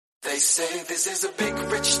They say this is a big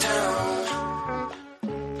rich town.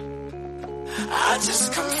 I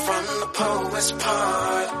just come from the poet's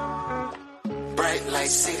part. Bright light,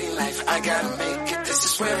 city life, I gotta make it. This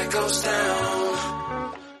is where it goes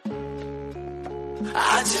down.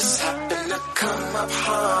 I just happen to come up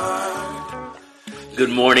hard.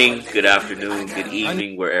 Good morning, good afternoon, good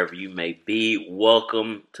evening, wherever you may be.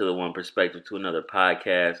 Welcome to the One Perspective, to another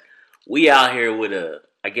podcast. We out here with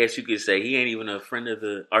I guess you could say he ain't even a friend of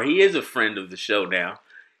he is a friend of the show now.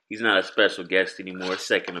 He's not a special guest anymore.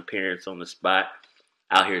 Second appearance on the spot.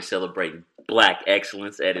 Out here celebrating black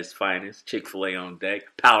excellence at its finest. Chick-fil-A on deck.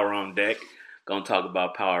 Power on deck. Gonna talk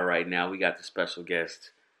about power right now. We got the special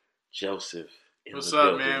guest, Joseph. What's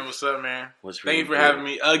up, man? What's up, man? Thank you for having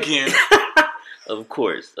me again. Of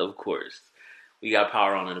course. We got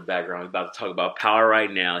Power on in the background. We're about to talk about Power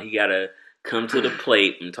right now. He got to come to the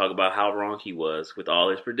plate and talk about how wrong he was with all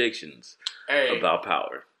his predictions about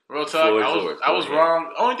Power. Real talk, I was wrong.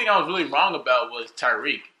 The only thing I was really wrong about was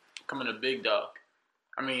Tyreek becoming a big dog.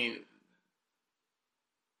 I mean,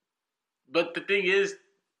 but the thing is,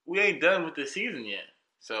 we ain't done with the season yet.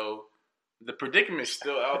 So the predicament's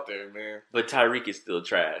still out there, man. But Tyreek is still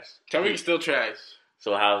trash. Tyreek is still trash.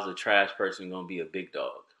 So how's a trash person going to be a big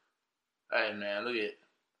dog? Hey, man, look at it.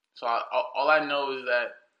 So all I know is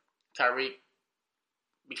that Tyreek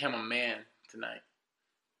became a man tonight.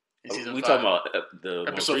 In season 5. We talking about the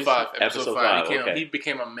episode 5. Episode 5. He Okay.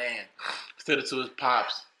 became a man. Stood it to his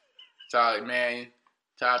pops. So like, man,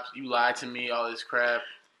 Tops, you lied to me, all this crap.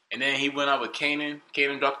 And then he went out with Kanan.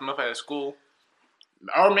 Kanan dropped him off at school.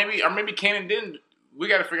 Or maybe Kanan didn't. We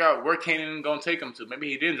got to figure out where Kanan gonna take him to. Maybe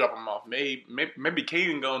he didn't drop him off. Maybe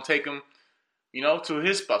Kanan gonna take him, to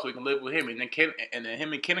his spot so he can live with him. And then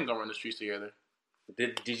him and Kanan gonna run the streets together.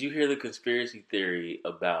 Did you hear the conspiracy theory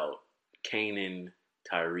about Kanan,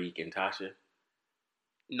 Tyreek, and Tasha?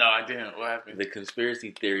 No, I didn't. What happened? The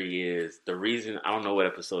conspiracy theory is the reason, I don't know what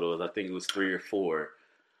episode it was, I think it was 3 or 4,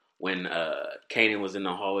 when Kanan was in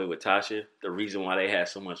the hallway with Tasha, the reason why they had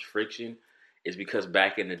so much friction is because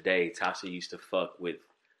back in the day, Tasha used to fuck with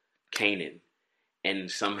Kanan. And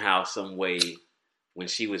somehow, some way, when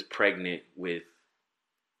she was pregnant with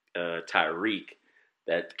Tyreek,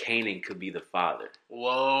 that Kanan could be the father.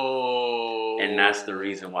 Whoa. And that's the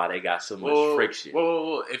reason why they got so much friction.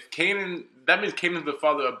 Whoa. If Kanan, that means Kanan's the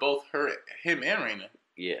father of both him and Raina.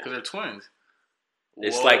 Yeah. Because they're twins.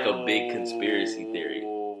 It's like a big conspiracy theory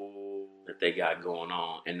that they got going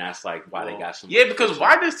on. And that's like why they got so much because friction.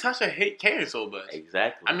 why does Tasha hate Kanan so much?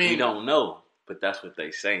 Exactly. I mean, we don't know, but that's what they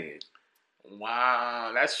saying.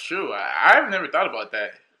 Wow, that's true. I've never thought about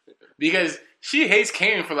that. Because she hates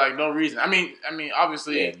Kanan for like no reason. I mean,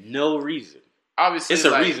 obviously, Yeah, no reason. Obviously, It's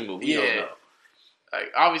a reason, but we don't know.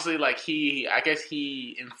 Like obviously, like I guess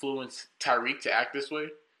he influenced Tyreek to act this way,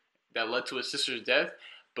 that led to his sister's death.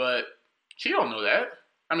 But she don't know that.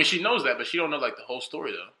 I mean, she knows that, but she don't know like the whole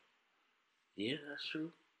story though. Yeah, that's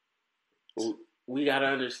true. We gotta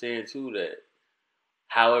understand too that,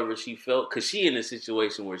 however she felt, because she in a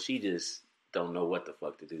situation where she just don't know what the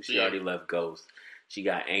fuck to do. She already left Ghost. She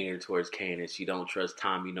got anger towards Kanan. She don't trust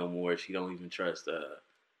Tommy no more. She don't even trust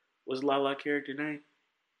what's Lala character name?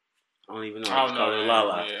 I don't even know. I just call her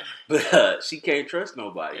Lala. Yeah. But she can't trust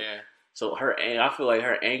nobody. Yeah. So I feel like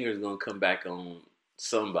her anger is gonna come back on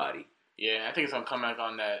somebody. Yeah, I think it's gonna come back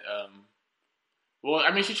on that. Well,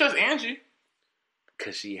 I mean, she trusts Angie.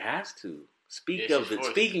 Because she has to. Speaking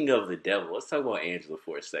of the devil, let's talk about Angela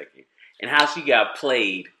for a second. And how she got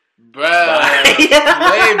played. Bruh.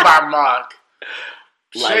 Played by Mark.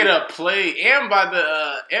 Straight up played. And by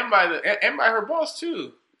her boss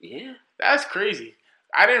too. Yeah. That's crazy.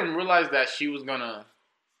 I didn't realize that she was gonna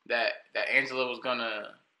that Angela was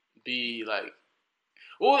gonna be like.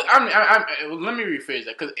 Well, let me rephrase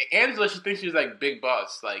that, because Angela, she thinks she's like big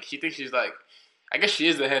boss. Like she thinks she's like, I guess she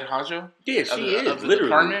is the head honcho. Yeah, she is of the literally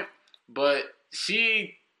department. But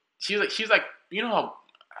she's like you know how.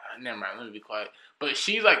 Never mind. Let me be quiet. But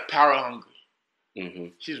she's like power hungry. Mm-hmm.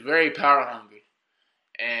 She's very power hungry,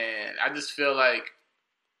 and I just feel like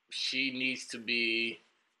she needs to be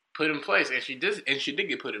put in place, and she did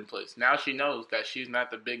get put in place. Now she knows that she's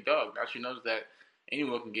not the big dog. Now she knows that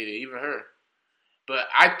anyone can get it, even her. But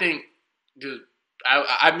I think, dude,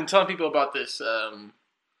 I've been telling people about this,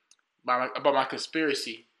 about my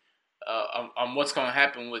conspiracy on what's going to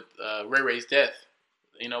happen with Ray Ray's death.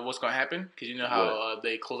 You know what's going to happen? Because you know how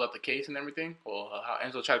they close out the case and everything? Or how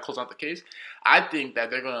Angela tried to close out the case? I think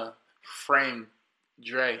that they're going to frame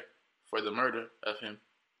Dre for the murder of him.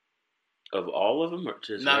 Of all of them? Or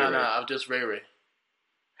just No, of just Ray Ray.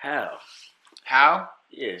 How? How?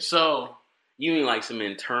 Yeah. So You mean like some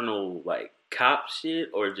internal, like, cop shit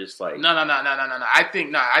or just like No. I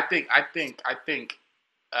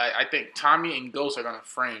think Tommy and Ghost are gonna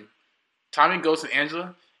frame. Tommy, Ghost, and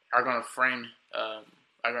Angela are gonna frame.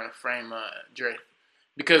 Dre.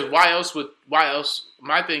 Because why else?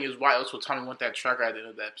 My thing is, why else would Tommy want that tracker at the end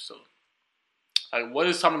of the episode? Like, what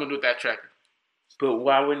is Tommy gonna do with that tracker? But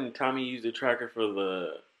why wouldn't Tommy use the tracker for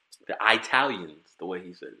the Italians? The way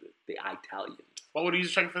he says it, the Italians. Why would he use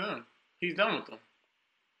the tracker for them? He's done with them.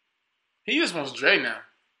 He just wants Dre now.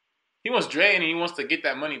 He wants Dre, and he wants to get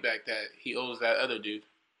that money back that he owes that other dude.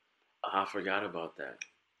 I forgot about that.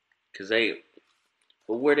 Cause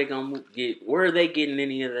but where they gonna get? Where are they getting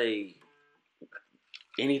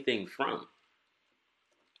anything from?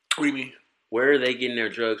 What do you mean? Where are they getting their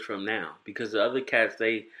drugs from now? Because the other cats,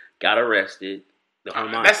 they got arrested.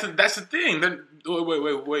 That's the thing. Wait.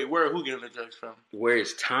 Who getting the drugs from? Where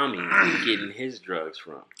is Tommy getting his drugs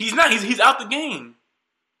from? He's not. He's out the game.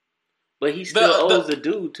 But he still owes the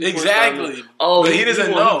dude $2.5 exactly. million. Oh, but he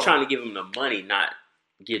doesn't know. He's trying to give him the money, not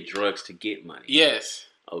get drugs to get money. Yes.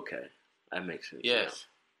 Okay, that makes sense. Yes.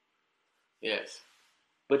 Now. Yes.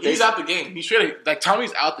 But he's out the game. He's really like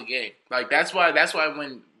Tommy's out the game. Like that's why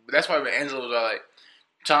when Angela was like,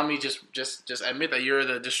 Tommy, just admit that you're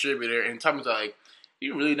the distributor, and Tommy's like,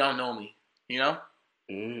 you really don't know me, you know?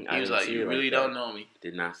 He was like, you really don't know me.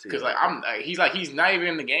 Did not see. Because he's not even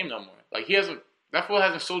in the game no more. Like that fool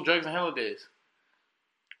hasn't sold drugs in hella days.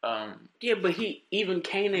 Yeah, but even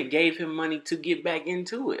Kanan gave him money to get back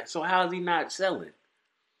into it. So how is he not selling?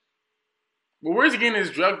 Well, where's he getting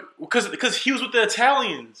his drug? Because he was with the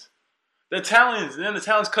Italians. And then the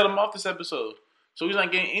Italians cut him off this episode. So he's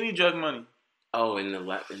not getting any drug money. Oh, in the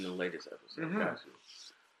latest episode. Mm-hmm. Gotcha.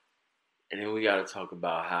 And then we got to talk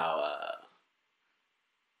about how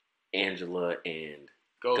Angela and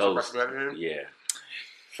Ghost. Yeah.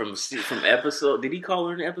 From episode, did he call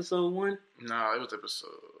her in episode 1? No, it was episode.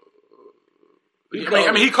 He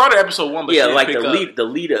called her episode 1, but yeah, like the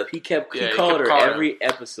lead up. He called her every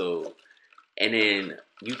episode, and then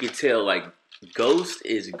you could tell like Ghost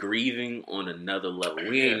is grieving on another level.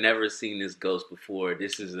 We ain't never seen this Ghost before.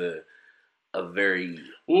 This is a very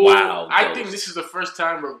wild Ghost. I think this is the first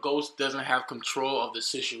time where Ghost doesn't have control of the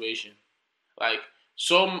situation.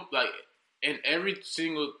 In every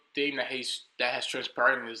single thing that has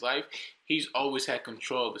transpired in his life, he's always had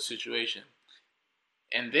control of the situation.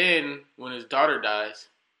 And then when his daughter dies,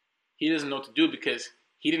 he doesn't know what to do because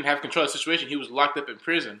he didn't have control of the situation. He was locked up in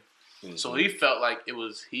prison, so he felt like it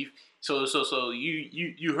was he. So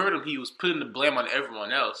you heard him. He was putting the blame on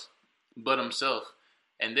everyone else but himself.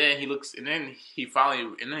 And then he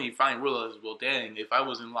finally realized, well, dang, if I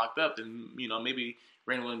wasn't locked up, then maybe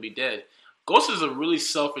Rain wouldn't be dead. Ghost is a really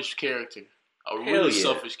selfish character.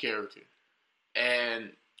 Selfish character.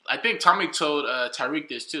 And I think Tommy told Tariq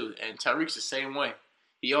this too, and Tariq's the same way.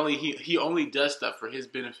 He only does stuff for his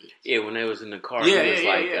benefit. Yeah, when they was in the car, he was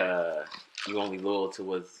you only loyal to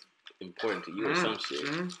what's important to you or some shit.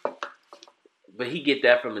 Mm-hmm. But he get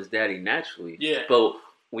that from his daddy naturally. Yeah. But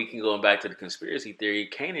we can go back to the conspiracy theory.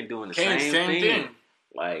 Kanan doing the same thing.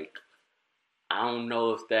 Like, I don't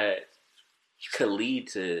know if that could lead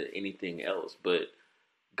to anything else, but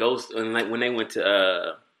Ghost, when they went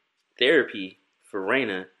to therapy for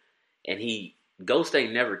Raina, and Ghost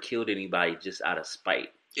ain't never killed anybody just out of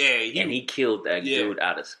spite. Yeah, he killed that dude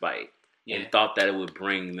out of spite and thought that it would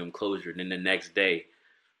bring them closure. And then the next day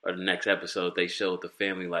or the next episode, they showed the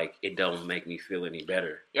family like, it don't make me feel any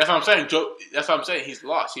better. That's what I'm saying. That's what I'm saying. He's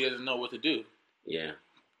lost. He doesn't know what to do. Yeah,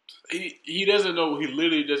 he doesn't know. He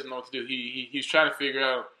literally doesn't know what to do. He's trying to figure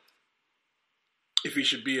out if he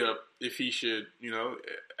should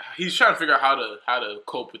he's trying to figure out how to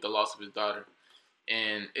cope with the loss of his daughter.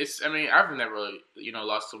 And I've never,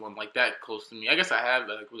 lost someone like that close to me. I guess I have,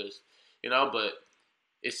 like, with this, but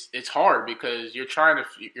it's hard because you're trying to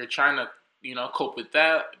cope with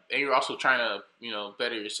that, and you're also trying to,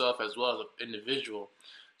 better yourself as well as an individual.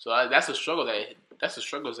 So that's a struggle that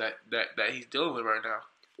he's dealing with right now.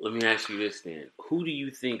 Let me ask you this then: who do you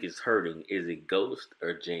think is hurting? Is it Ghost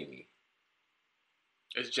or Jamie?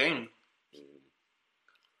 It's Jamie.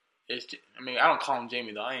 I don't call him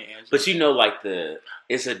Jamie though. I ain't Angela. But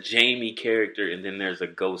it's a Jamie character and then there's a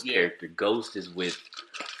Ghost character. Ghost is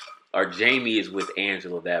Jamie is with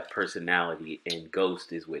Angela, that personality, and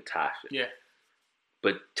Ghost is with Tasha. Yeah.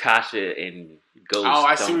 But Tasha and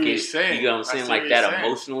Ghost don't get, you know what I'm saying? Like that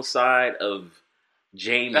emotional side of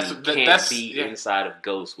Jamie can't be inside of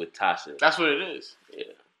Ghost with Tasha. That's what it is. Yeah.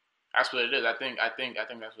 That's what it is. I think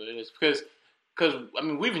that's what it is. Because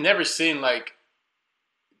we've never seen like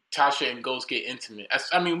Tasha and Ghost get intimate.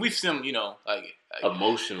 We've seen them, like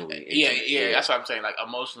emotionally. Yeah. That's what I'm saying. Like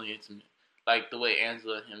emotionally intimate. like the way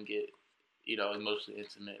Angela and him get, emotionally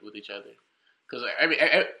intimate with each other. Because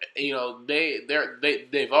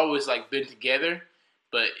they've always like been together,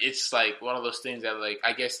 but it's like one of those things that like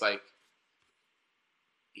I guess like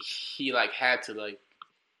he like had to like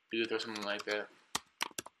be with her or something like that.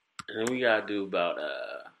 And then we gotta do about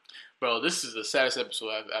Bro, this is the saddest episode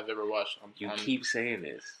I've ever watched. Keep saying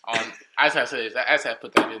this. I just have to say this. I just have to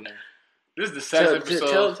put that in there. This is the saddest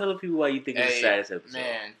episode. Tell the people why you think it's the saddest episode.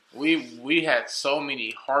 Man, we had so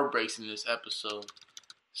many heartbreaks in this episode.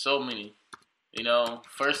 So many.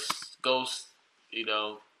 First Ghost,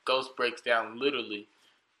 Ghost breaks down literally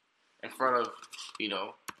in front of,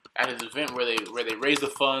 at his event where they raise the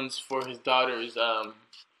funds for his daughter's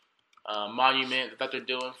monument that they're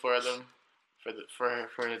doing for them,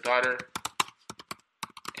 for his daughter.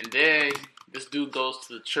 And then this dude goes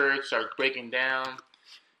to the church, starts breaking down.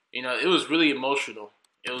 It was really emotional.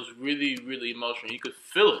 It was really, really emotional. You could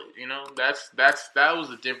feel it. That was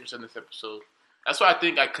the difference in this episode. That's why I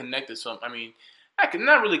think I connected some. I mean, I could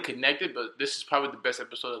not really connect it, but this is probably the best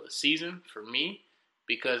episode of the season for me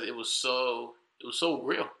because it was so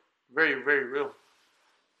real, very, very real.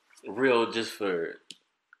 Real just for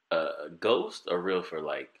Ghost, or real for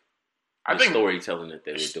like I think storytelling that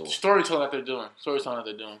they're doing. Storytelling that they're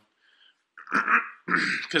doing.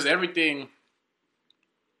 Because everything.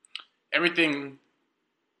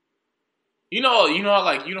 You know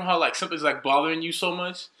how like something's like bothering you so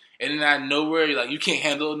much. And then out of nowhere, you're like, you can't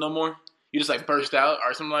handle it no more. You just like burst out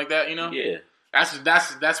or something like that, Yeah.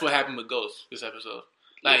 That's what happened with Ghost this episode.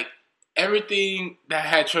 Like everything that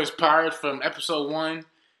had transpired from episode 1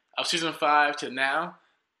 of season 5 to now,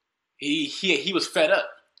 he was fed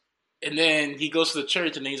up. And then he goes to the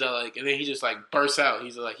church and he's like, and then he just like bursts out.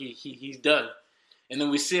 He's like, he's done. And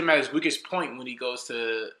then we see him at his weakest point when he goes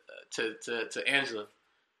to Angela.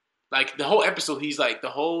 Like the whole episode, he's like the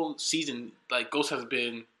whole season, like Ghost has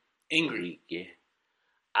been angry. Yeah.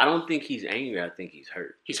 I don't think he's angry. I think he's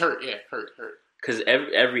hurt. He's hurt. Yeah, hurt. Because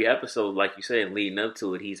every episode, like you said, leading up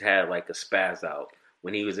to it, he's had like a spaz out.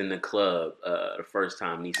 When he was in the club the first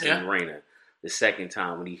time, and he seen Raina. The second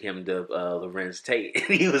time when he hemmed up Lorenz Tate, and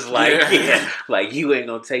he was like, like you ain't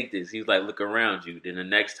gonna take this. He was like, look around you. Then the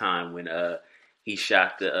next time when he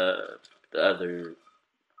shot the other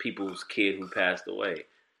people's kid who passed away.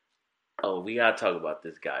 Oh, we gotta talk about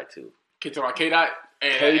this guy too. K-Dot.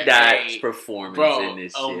 K-Dot's performance in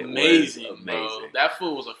this shit was amazing. Bro. That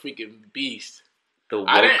fool was a freaking beast. The woke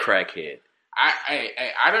crackhead.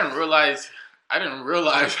 I didn't realize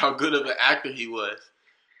how good of an actor he was.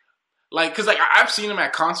 Like, cause like I've seen him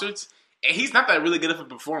at concerts, and he's not that really good of a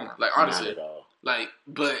performer. Like honestly, not at all. Like,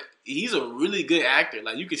 but he's a really good actor.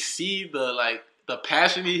 Like you could see the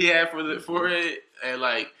passion he had for it, and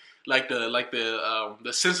like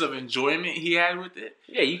the sense of enjoyment he had with it.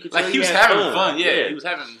 Yeah, you could tell like he was having fun. Yeah, he was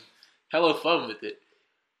having hella fun with it.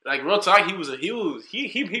 Like real talk, he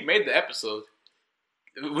made the episode.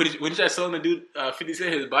 When you tried selling the dude 50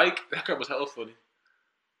 Cent his bike, that crap was hella funny.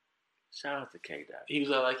 Shout out to K-Dot. He was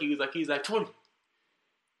like 20.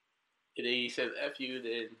 And then he said F you,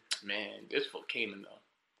 then man, this for Kanan though.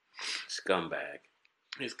 Scumbag.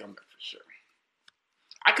 He's scumbag for sure.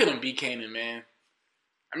 I couldn't beat Kanan, man.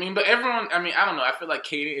 I mean, but everyone, I don't know. I feel like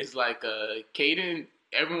Kanan is like Kanan.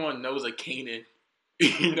 Everyone knows a Kanan.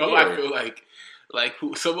 I feel like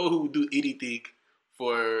someone who would do anything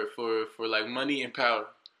for like money and power.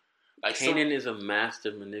 Like Kanan is a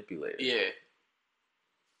master manipulator. Yeah.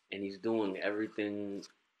 And he's doing everything.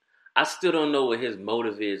 I still don't know what his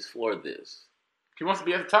motive is for this. He wants to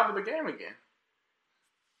be at the top of the game again.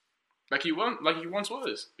 Like he once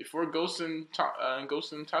was before Ghost and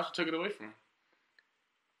Tasha took it away from him.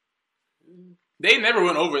 They never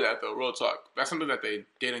went over that though. Real talk. That's something that they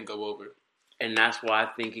didn't go over. And that's why I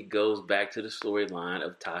think it goes back to the storyline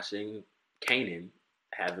of Tasha and Kanan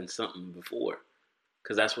having something before,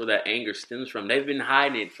 because that's where that anger stems from. They've been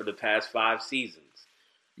hiding it for the past 5 seasons.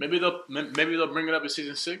 Maybe they'll bring it up in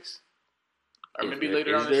season 6, or maybe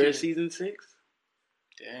later on. Is there a season 6?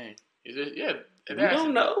 Dang, is it? Yeah, we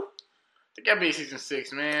don't know. It gotta be season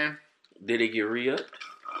 6, man. Did it get re-upped?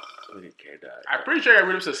 I'm pretty sure I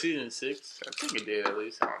read up to season 6. I think it did at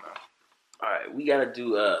least. I don't know. All right, we gotta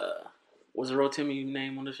do. What's the Rotimi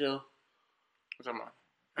name on the show? What's talking about?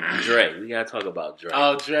 Dre. We gotta talk about Dre.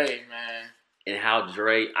 Oh, Dre, man. And how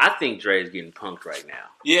Dre. I think Dre is getting punked right now.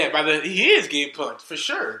 Yeah, he is getting punked for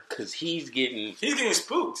sure. Cause he's getting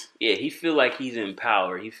spooked. Yeah, he feel like he's in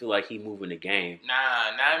power. He feel like he's moving the game.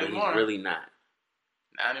 Nah, not anymore. But he's really not.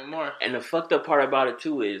 Not anymore. And the fucked up part about it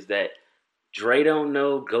too is that Dre don't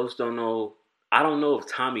know, Ghost don't know. I don't know if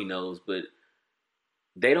Tommy knows, but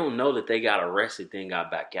they don't know that they got arrested then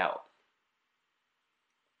got back out.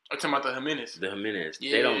 I'm talking about the Jimenez. The Jimenez.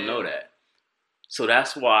 Yeah. They don't know that. So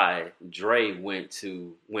that's why Dre went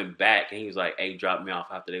back and he was like, hey, drop me off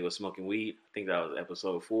after they were smoking weed. I think that was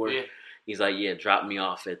episode 4. Yeah. He's like, yeah, drop me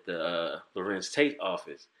off at the Lorenz Tate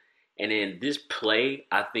office. And then this play,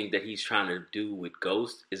 I think that he's trying to do with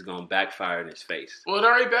Ghost is going to backfire in his face. Well, it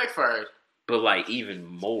already backfired. But like even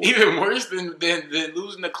more. Even worse than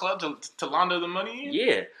losing the club to launder the money in?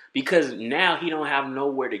 Yeah, because now he don't have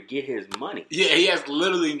nowhere to get his money. Yeah, he has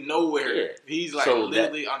literally nowhere. Yeah. He's like so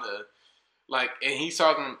literally on the... Like, and he's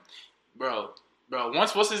talking... Bro,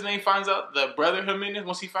 once what's his name finds out, the brother Jimenez,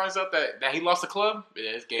 once he finds out that he lost the club,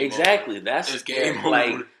 it's game exactly. over. That's it's game over.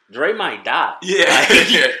 Like, Dre might die. Yeah.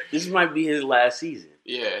 Like, this might be his last season.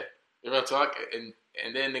 Yeah. They're going to talk, and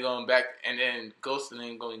then they're going back, and then Ghost and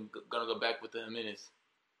then going to go back with the Jimenez.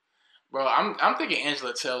 Bro, I'm thinking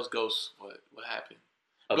Angela tells Ghost what happened.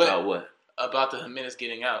 About what? About the Jimenez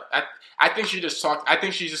getting out. I think she just talked. I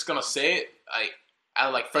think she's just gonna say it like out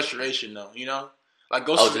of like frustration, though. You know, like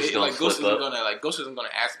Ghost isn't gonna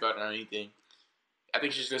ask about it or anything. I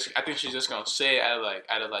think she's just gonna say it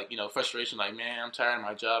out of like you know frustration, like man, I'm tired of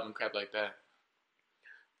my job and crap like that.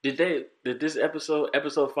 Did this episode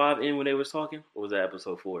 5 end when they was talking, or was that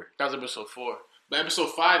episode 4? That was episode 4. But episode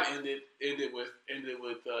 5 ended with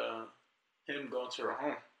him going to her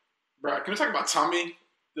home. Bro, can we talk about Tommy?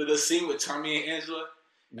 The scene with Tommy and Angela?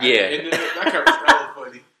 Yeah. That kind of hella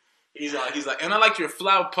funny. He's like, and I liked your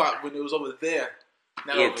flower pot when it was over there.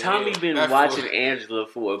 Yeah, Tommy been watching Angela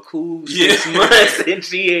for a cool 6 months and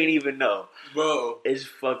she ain't even know. Bro. It's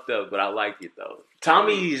fucked up, but I like it though.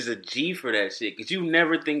 Tommy is a G for that shit because you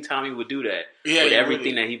never think Tommy would do that. Yeah, with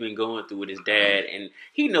everything that he been going through with his dad, and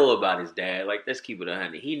he know about his dad. Like, let's keep it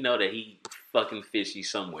 100. He know that he fucking fishy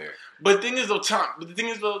somewhere. But the thing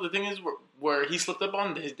is where he slipped up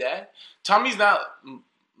on his dad. Tommy's not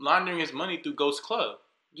laundering his money through Ghost Club.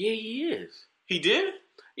 Yeah, he is. He did?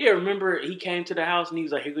 Yeah, remember he came to the house and he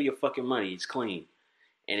was like, "Here go your fucking money. It's clean."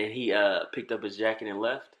 And then he picked up his jacket and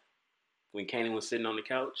left when Kanan was sitting on the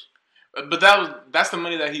couch. But that's the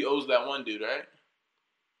money that he owes that one dude, right?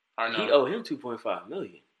 Or no? He owed him $2.5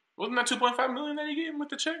 million. Wasn't that $2.5 million that he gave him with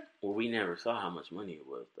the check? Well, we never saw how much money it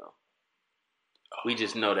was, though. We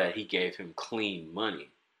just know that he gave him clean money.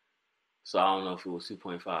 So I don't know if it was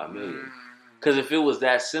 $2.5 million. Because if it was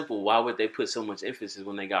that simple, why would they put so much emphasis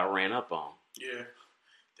when they got ran up on? Yeah.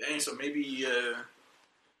 Dang, so maybe,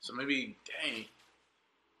 dang.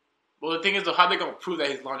 Well, the thing is, though, how they going to prove that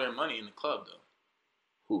he's laundering money in the club, though?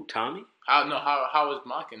 Who, Tommy? How is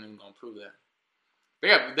Mock and them going to prove that?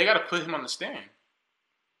 They got to put him on the stand.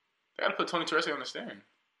 They got to put Tony Teresi on the stand.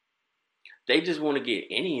 They just want to get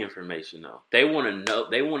any information, though. They want to know.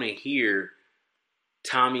 They want to hear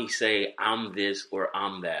Tommy say, "I'm this" or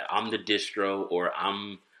 "I'm that." I'm the distro, or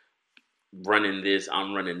 "I'm running this,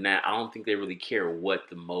 I'm running that." I don't think they really care what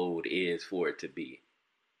the mode is for it to be.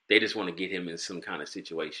 They just want to get him in some kind of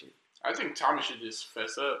situation. I think Tommy should just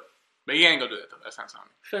fess up. But he ain't gonna do that, though. That's not Tommy.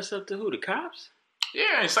 Fess up to who? The cops?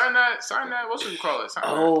 Yeah, and sign that, what's it call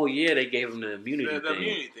it? Yeah, they gave him the immunity thing. The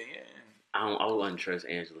immunity thing, yeah. I wouldn't trust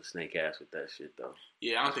Angela Snake ass with that shit, though.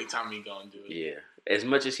 Yeah, I don't think Tommy gonna do it. Yeah. As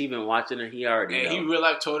much as he been watching her, he already know. He real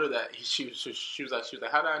life told her that she was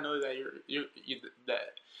like, how do I know that you're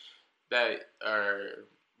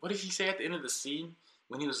what did he say at the end of the scene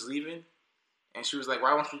when he was leaving? And she was like,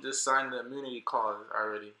 why won't you just sign the immunity clause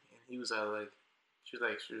already? And he was she was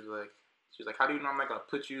like, how do you know I'm not gonna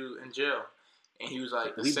put you in jail? And he was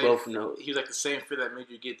like, both know. He was like, the same fear that made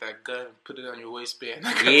you get that gun and put it on your waistband.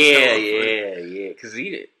 Yeah. Because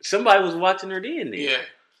somebody was watching her then. Yeah.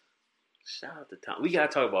 Shout out to Tom. We gotta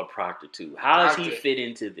talk about Proctor too. How does he fit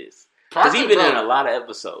into this? Because he's been in a lot of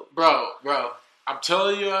episodes. Bro, I'm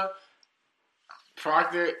telling you,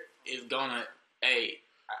 Proctor is gonna. Hey,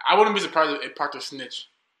 I wouldn't be surprised if Proctor snitch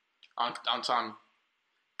on Tommy,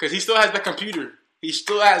 because he still has that computer.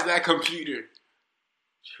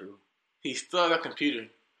 True. He still has that computer.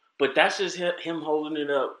 But that's just him holding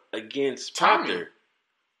it up against Tommy. Proctor.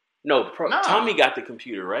 No, Tommy got the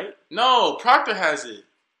computer, right? No, Proctor has it.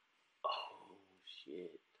 Oh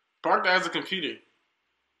shit. Proctor has a computer.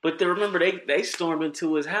 But remember, they stormed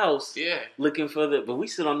into his house, looking for but we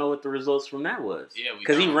still don't know what the results from that was. Yeah,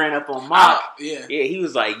 because he ran up on Mock. Yeah, he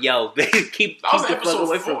was like, "Yo, keep the fuck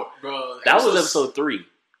away from." Bro, that was episode 3.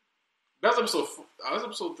 That was episode 4. That was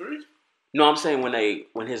episode 3. No, I'm saying when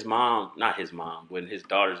his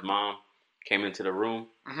daughter's mom came into the room,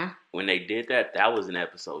 when they did that was in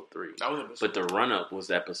episode 3. That was episode but the run up was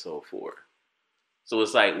episode 4. So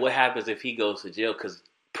it's like, what happens if he goes to jail? Because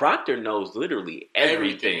Proctor knows literally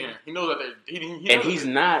everything. Yeah. He knows that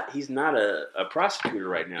he's not a prosecutor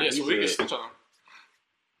right now. Yeah, so we can switch on him.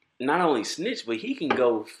 not only snitch, but he can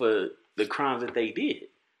go for the crimes that they did.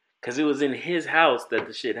 Because it was in his house that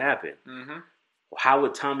the shit happened. Mm-hmm. How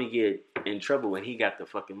would Tommy get in trouble when he got the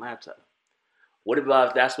fucking laptop? What about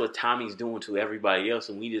if that's what Tommy's doing to everybody else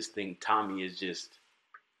and we just think Tommy is just...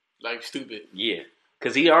 like, stupid. Yeah.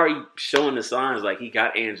 Because he already showing the signs, like he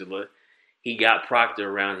got Angela, he got Proctor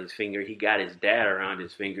around his finger, he got his dad around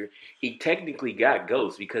his finger. He technically got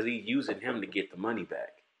Ghost because he's using him to get the money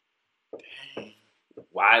back. Dang.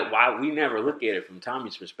 Why we never look at it from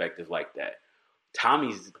Tommy's perspective like that?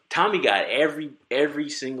 Tommy got every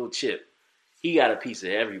single chip. He got a piece of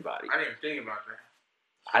everybody. I didn't even think about that.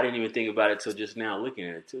 I didn't even think about it till just now looking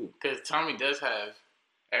at it too. Because Tommy does have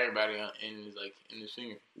everybody in his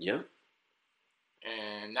finger. Yep.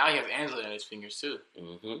 And now he has Angela in his fingers too.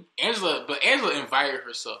 Mm-hmm. Angela invited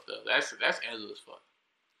herself though. That's Angela's fault.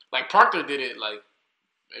 Like Proctor did it. Like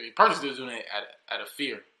Proctor's still doing it out of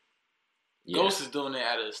fear. Yeah. Ghost is doing it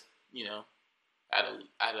out of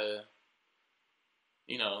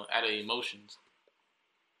emotions.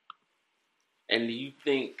 And do you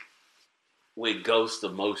think with Ghost's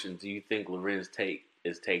emotions, do you think Lorenz Tate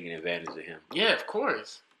is taking advantage of him? Yeah, of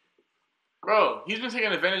course. Bro, he's been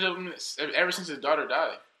taking advantage of him ever since his daughter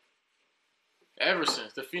died. Ever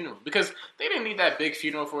since the funeral. Because they didn't need that big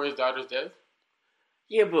funeral for his daughter's death.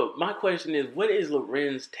 Yeah, but my question is, what is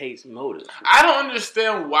Lorenz Tate's motive? I don't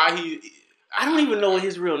understand why he... I don't even know what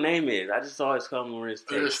his real name is. I just always call him Lorenz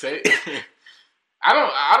Tate. Lorenz Tate?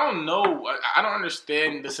 I don't know. I don't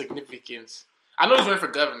understand the significance. I know he's running for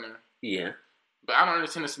governor. Yeah. But I don't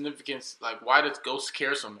understand the significance. Like, why does Ghost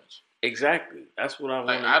care so much? Exactly. That's what I want.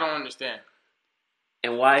 Like, I don't understand.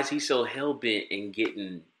 And why is he so hell-bent in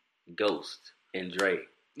getting Ghost and Dre?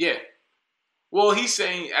 Yeah. Well, he's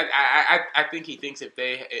saying... I think he thinks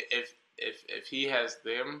if he has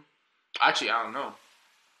them... Actually, I don't know.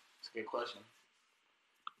 It's a good question.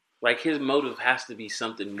 Like, his motive has to be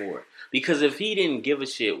something more. Because if he didn't give a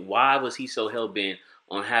shit, why was he so hell-bent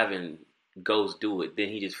on having Ghost do it? Then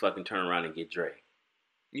he just fucking turn around and get Dre.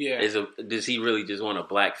 Yeah. Does he really just want a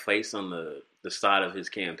black face on the side of his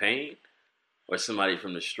campaign? Or somebody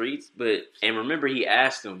from the streets? And remember, he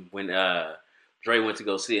asked him when Dre went to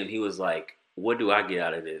go see him, he was like, what do I get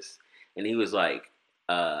out of this? And he was like,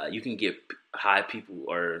 you can get high people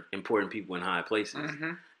or important people in high places.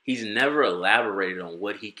 Mm-hmm. He's never elaborated on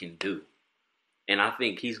what he can do. And I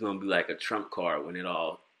think he's going to be like a trump card when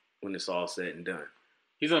it's all said and done.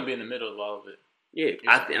 He's going to be in the middle of all of it. Yeah,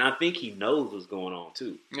 and I think he knows what's going on,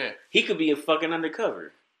 too. Yeah. He could be a fucking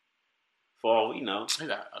undercover. For all we know. He's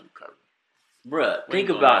not undercover. Bruh, think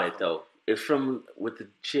about it, though. If with the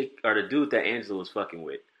chick, or the dude that Angela was fucking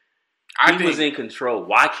with, he was in control.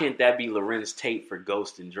 Why can't that be Lorenz Tate for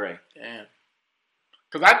Ghost and Dre? Damn.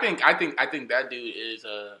 Because I think that dude is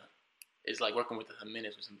like working with the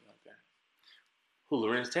Jimenez or something like that. Who,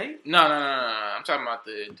 Lorenz Tate? No. I'm talking about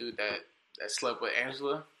the dude that slept with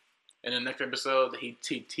Angela in the next episode. That he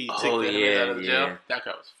took the Jimenez out of the jail. That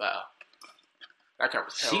guy was foul. That guy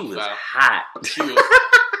was hella foul. She was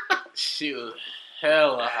hot. She was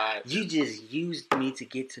hella hot. You just used me to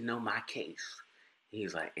get to know my case. He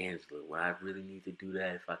was like, Angela, would I really need to do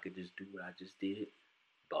that if I could just do what I just did?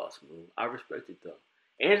 Boss move. I respect it, though.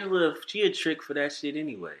 Angela, she a trick for that shit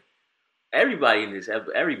anyway. Everybody in this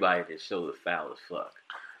show is foul as fuck.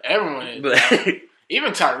 Everyone is. But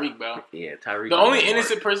even Tyreek, bro. Yeah, Tyreek. The only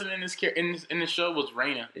innocent person in this show was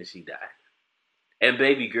Raina. And she died. And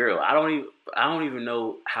baby girl, I don't even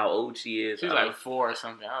know how old she is. She's like 4 or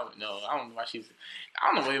something. I don't know. I don't know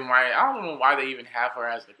why they even have her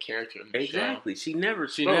as a character in the show. Exactly. She's never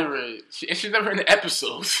in the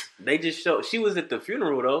episodes. They just showed she was at the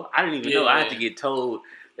funeral though. I didn't even know. I had to get told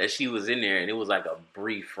that she was in there, and it was like a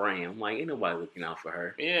brief frame. I'm like, ain't nobody looking out for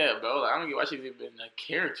her. Yeah, bro. I don't get why she's even a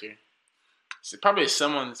character. It's probably his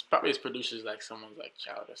producers like someone's like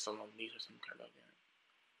child or someone's niece or some kind of like that.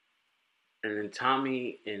 And then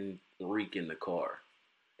Tommy and Reek in the car.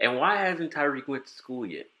 And why hasn't Tyreek went to school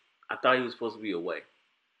yet? I thought he was supposed to be away.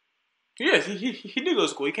 Yes, he did go to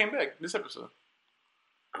school. He came back this episode.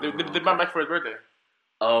 They brought him back for his birthday.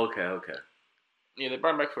 Oh, okay. Yeah, they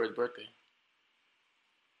brought him back for his birthday.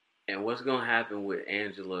 And what's going to happen with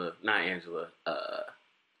Angela? Not Angela.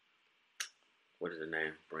 What is her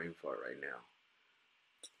name? Brain fart right now.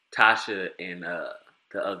 Tasha and the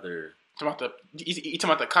other. You talking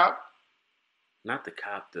about the cop? Not the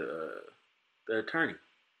cop, the attorney.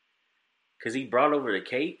 Because he brought over the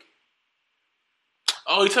cake.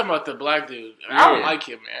 Oh, you talking about the black dude? Yeah. I don't like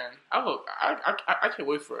him, man. I can't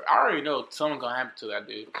wait for it. I already know something's gonna happen to that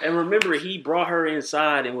dude. And remember, he brought her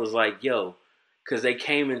inside and was like, "Yo, Because they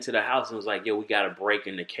came into the house and was like, yo, we got to break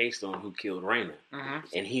in the case on who killed Raina. Mm-hmm.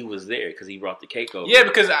 And he was there because he brought the cake over. Yeah,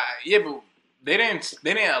 because but they didn't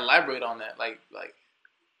elaborate on that. Like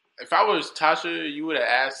if I was Tasha, you would have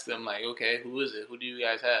asked them like, okay, who is it? Who do you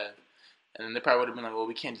guys have? And then they probably would have been like, well,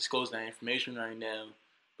 we can't disclose that information right now.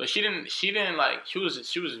 But she didn't like, she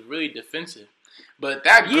was really defensive. But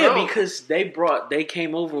that girl, yeah, because they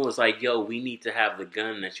came over and was like, yo, we need to have the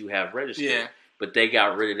gun that you have registered. Yeah. But they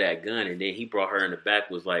got rid of that gun, and then he brought her in the back.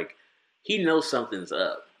 Was like, he knows something's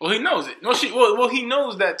up. Well, he knows it. No, he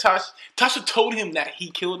knows that Tasha told him that he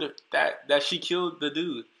killed her, that she killed the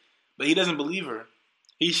dude, but he doesn't believe her.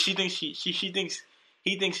 He thinks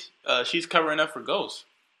she's covering up for Ghost,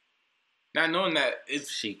 not knowing that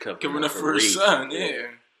she covering up for her son. Yeah.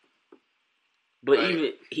 But like,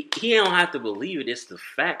 even he don't have to believe it. It's the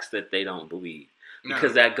facts that they don't believe.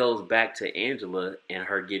 Because that goes back to Angela and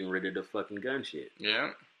her getting rid of the fucking gun shit.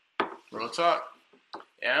 Yeah. Real talk.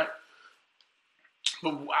 Yeah.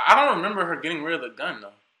 But I don't remember her getting rid of the gun,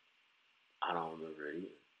 though. I don't remember it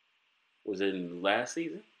either. Was it in the last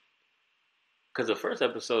season? Because the first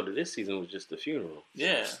episode of this season was just the funeral.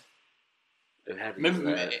 Yeah. It had to be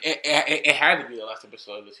it had to be the last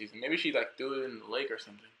episode of the season. Maybe she like threw it in the lake or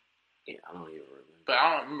something. Yeah, I don't even remember. But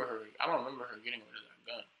I don't remember her getting rid of that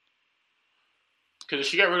gun. Because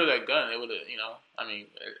if she got rid of that gun, it would have,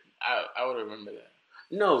 I would remember that.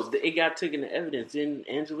 No, it got taken to evidence. Didn't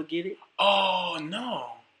Angela get it? Oh,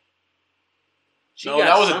 no.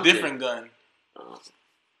 That was something. A different gun. I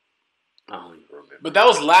don't even remember. But that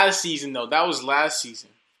was last season, though. That was last season.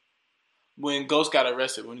 When Ghost got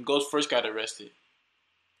arrested. When Ghost first got arrested.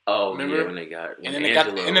 Oh, remember? Yeah, when they got... And then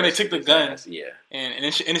they took the gun. Yeah.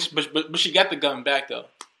 But she got the gun back, though.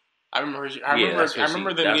 I remember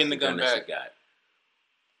them getting the gun back.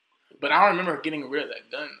 But I don't remember her getting rid of that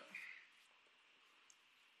gun.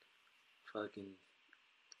 Fucking,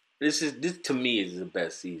 this to me is the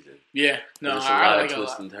best season. Yeah, no, there's a lot of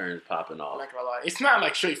twists and turns popping off. I like it a lot. It's not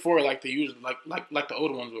like straightforward like the usual, like the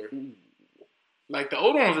old ones were. Ooh. Like the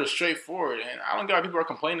old ones were straightforward, and I don't get why people are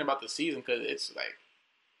complaining about the season because it's like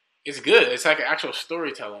it's good. It's like an actual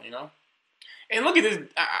storytelling, you know. And look at this.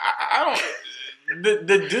 I don't.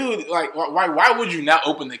 the dude like why would you not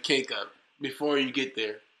open the cake up before you get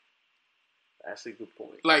there? That's a good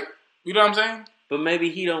point. Like, you know what I'm saying? But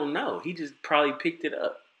maybe he don't know. He just probably picked it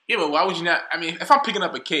up. Yeah, but why would you not? I mean, if I'm picking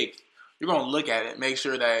up a cake, you're going to look at it, make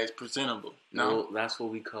sure that it's presentable. No? Well, that's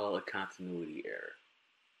what we call a continuity error.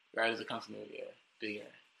 That is a continuity error. Big error.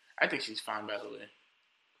 I think she's fine, by the way.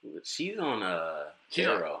 She's on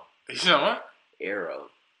Arrow. She's on what?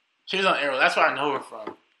 Arrow. She's on Arrow. That's where I know her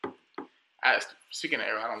from. Speaking of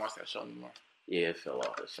Arrow, I don't watch that show anymore. Yeah, it fell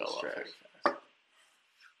off. It fell off very fast.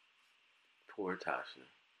 Poor Tasha.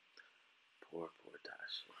 Poor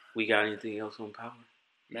Tasha. We got anything else on Power?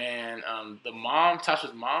 Man,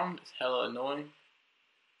 Tasha's mom is hella annoying.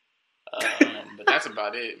 But that's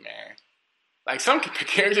about it, man. Like some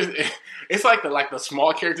characters, it's like the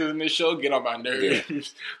small characters in this show get on my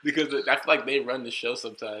nerves because I feel like they run the show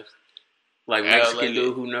sometimes. Like Mexican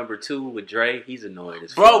dude who number 2 with Dre, he's annoying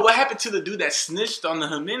as fuck. Bro, what happened to the dude that snitched on the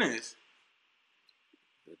Jimenez?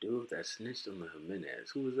 The dude that snitched on the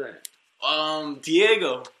Jimenez, who was that?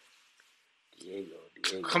 Diego. Diego.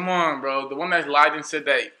 Come on, bro. The one that lied and said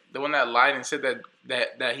that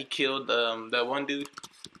he killed that one dude.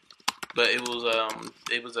 But it was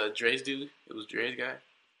Dre's dude. It was Dre's guy.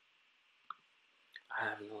 I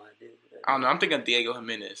have no idea. I don't know. I'm thinking Diego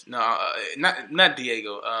Jimenez. No, not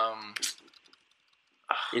Diego.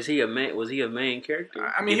 Is he a man? Was he a main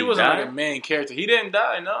character? I mean, he wasn't like a main character. He didn't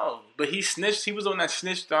die, no. But he snitched. He was the one that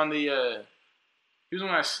snitched on the. He was the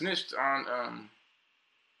one that snitched on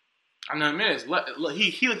Jimenez.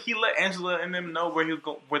 He let Angela and them know where he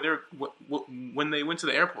was when they went to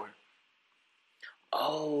the airport.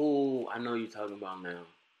 Oh, I know you're talking about now.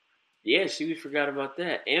 Yeah, we forgot about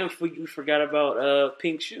that. And we forgot about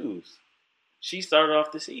Pink Shoes. She started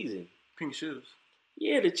off the season. Pink Shoes?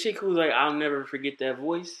 Yeah, the chick who was like, I'll never forget that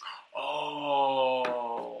voice.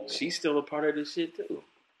 Oh. She's still a part of this shit, too.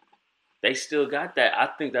 They still got that. I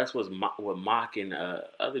think that's what Mock and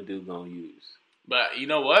other dude gonna use. But you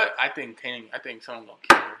know what? I think someone gonna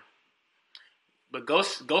kill her. But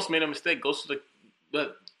Ghost made a mistake.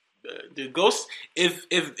 The Ghost, if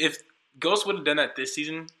Ghost would have done that this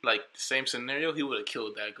season, like the same scenario, he would have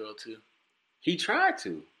killed that girl too. He tried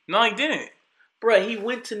to. No, he didn't. Bruh, he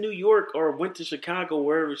went to New York or went to Chicago,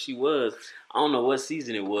 wherever she was. I don't know what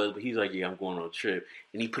season it was, but he was like, yeah, I'm going on a trip.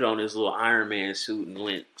 And he put on his little Iron Man suit and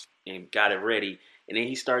went and got it ready. And then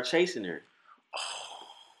he started chasing her.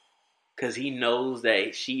 Because he knows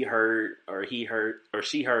that she heard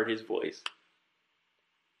his voice.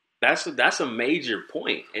 That's a major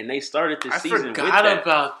point, and they started the season with that. I forgot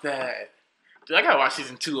about that. Dude, I gotta watch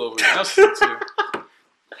season 2 over again. That was season 2.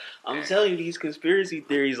 I'm telling you, these conspiracy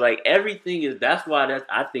theories, like everything is. That's why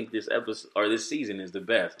I think this episode or this season is the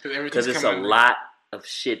best because it's a lot of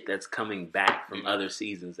shit that's coming back from other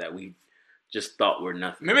seasons that we just thought were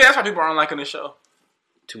nothing. Maybe that's why people aren't liking the show.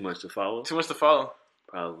 Too much to follow.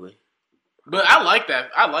 Probably. But I like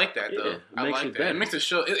that. Though. Yeah, I like that. It makes the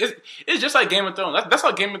show. It's just like Game of Thrones. That's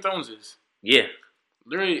how Game of Thrones is. Yeah.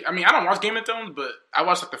 Literally, I mean, I don't watch Game of Thrones, but I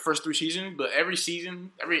watched like the first 3 seasons. But every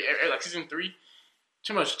season, every like season 3,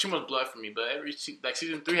 too much blood for me. But every like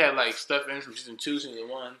season 3 had like stuff in from season 2, season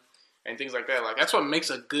 1, and things like that. Like that's what makes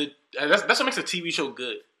a good. That's what makes a TV show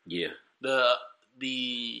good. Yeah. The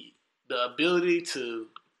ability to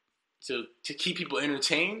keep people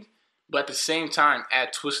entertained, but at the same time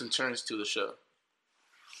add twists and turns to the show.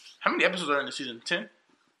 How many episodes are in the season? 10?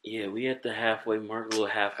 Yeah, we at the halfway mark, a little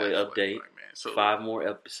halfway update. Mark, man. So, 5 more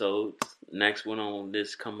episodes. Next one on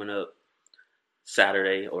this coming up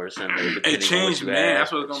Saturday or Sunday. It changed, man.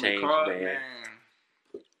 That's what it's gonna be called, man.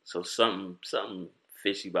 So something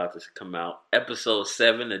fishy about to come out. Episode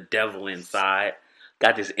 7, The Devil Inside.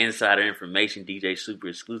 Got this insider information, DJ super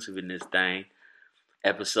exclusive in this thing.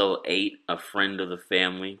 Episode 8, A Friend of the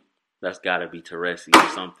Family. That's gotta be Teresi or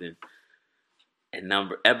something. And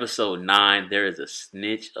episode 9, There Is a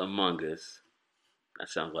Snitch Among Us. That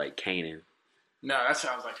sounds like Kanan. No, that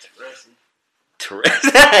sounds like Teresi.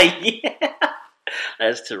 Teresi, yeah.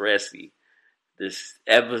 That's Teresi. This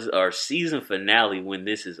episode or season finale when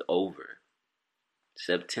this is over.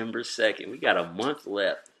 September 2nd. We got a month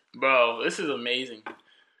left. Bro, this is amazing.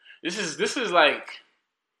 This is like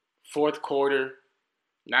fourth quarter,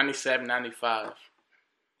 97, 95. Wow.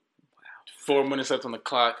 4 minutes left on the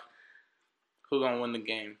clock. Who's gonna win the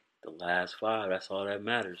game? The last 5. That's all that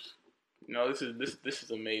matters. No, this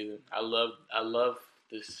is amazing. I love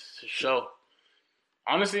this show.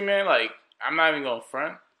 Honestly, man, like I'm not even gonna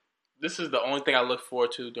front. This is the only thing I look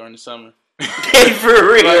forward to during the summer. Hey, for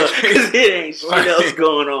real, because it ain't shit else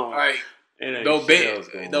going on. Like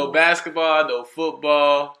no basketball, no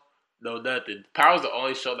football, no nothing. Power's the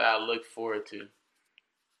only show that I look forward to.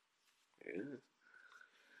 Yeah.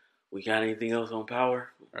 We got anything else on Power?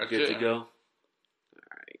 Good to go.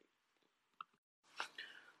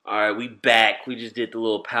 All right, we back. We just did the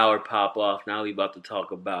little Power pop off. Now we about to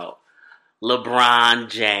talk about LeBron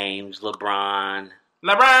James. LeBron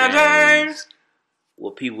James.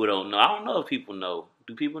 What people don't know. I don't know if people know.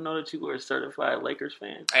 Do people know that you were a certified Lakers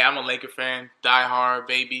fan? Hey, I'm a Laker fan. Die hard,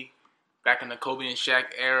 baby. Back in the Kobe and Shaq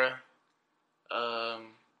era.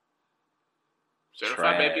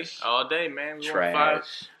 Certified, baby. All day, man. We won 5.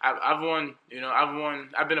 I've won,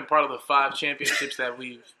 I've been a part of the 5 championships that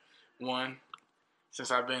we've won since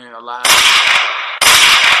I've been alive.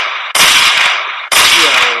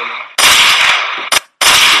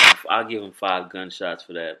 I'll give him 5 gunshots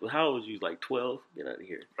for that. But how old was you? Like 12? Get out of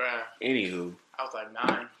here. Bruh. Anywho. I was like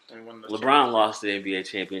 9. When LeBron lost the NBA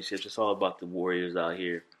championship. It's all about the Warriors out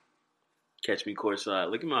here. Catch me courtside.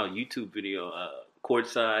 Look at my YouTube video.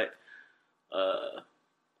 Courtside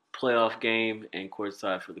playoff game and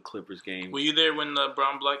courtside for the Clippers game. Were you there when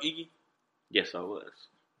LeBron blocked Iggy? Yes, I was.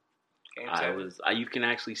 You can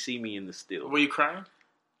actually see me in the still. Were you crying?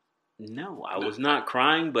 No, I was not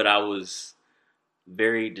crying, but I was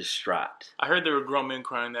very distraught. I heard there were grown men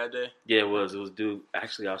crying that day. Yeah, it was. It was dude.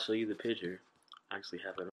 Actually, I'll show you the picture. I actually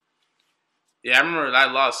have it. Yeah, I remember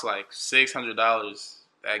I lost like $600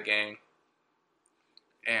 that game.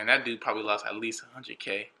 And that dude probably lost at least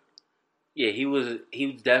 $100K. Yeah,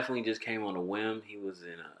 he definitely just came on a whim. He was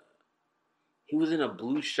in a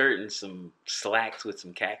blue shirt and some slacks with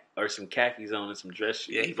some khakis on and some dress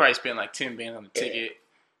shoes. Yeah, he probably spent like 10 bands on the ticket,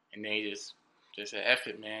 and then he just said, "F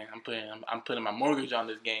it, man. I'm putting my mortgage on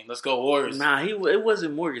this game. Let's go Warriors." Nah, it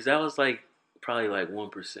wasn't mortgage. That was like probably like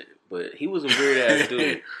 1%. But he was a weird ass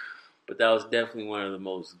dude. But that was definitely one of the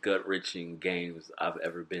most gut wrenching games I've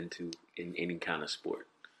ever been to in any kind of sport.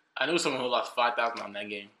 I knew someone who lost $5,000 on that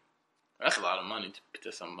game. That's a lot of money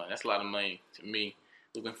to somebody. That's a lot of money to me.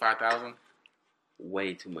 Losing $5,000.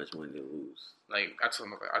 Way too much money to lose. Like I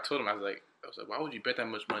told him, I was like, why would you bet that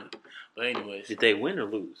much money? But anyways, did they win or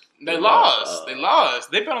lose? They lost. They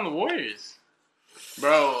lost. They bet on the Warriors,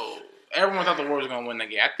 bro. Everyone thought the Warriors were gonna win that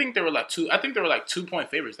game. I think they were like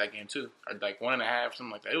 2-point favorites that game too, or like 1.5,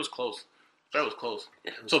 something like that. It was close. It was close.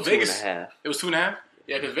 So Vegas, 2.5. It was 2.5.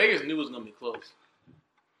 Yeah, because Vegas knew it was gonna be close.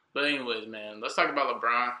 But anyways, man, let's talk about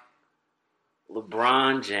LeBron.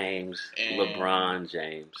 LeBron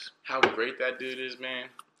James. How great that dude is, man.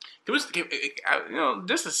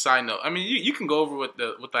 Just a side note. I mean, you can go over with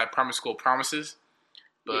that primary school promises,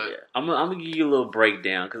 But yeah, I'm gonna give you a little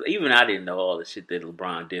breakdown because even I didn't know all the shit that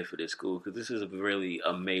LeBron did for this school because this is a really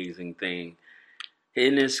amazing thing.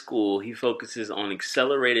 In his school, he focuses on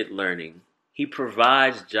accelerated learning. He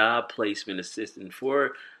provides job placement assistance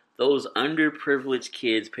for those underprivileged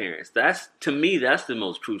kids' parents. That's to me, that's the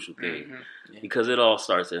most crucial thing because it all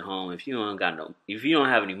starts at home. If you don't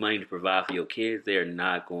have any money to provide for your kids, they're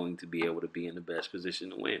not going to be able to be in the best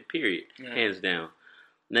position to win. Period, hands down.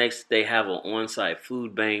 Next, they have an on-site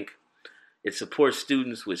food bank. It supports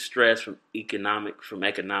students with stress from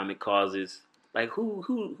economic causes. Like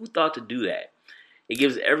who thought to do that? It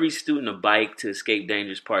gives every student a bike to escape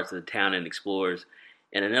dangerous parts of the town and explores.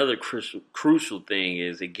 And another crucial thing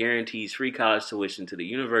is it guarantees free college tuition to the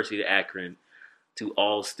University of Akron to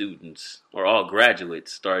all students or all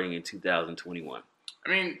graduates starting in 2021. I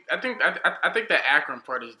mean, I think the Akron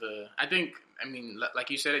part is like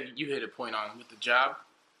you said, you hit a point on with the job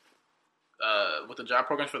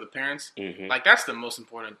programs for the parents. Mm-hmm. Like that's the most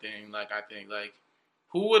important thing. Like I think, like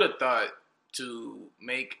who would have thought to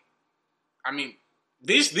make? I mean,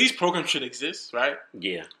 these programs should exist, right?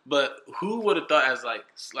 Yeah. But who would have thought as like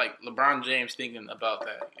LeBron James thinking about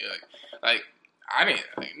that? Like I didn't.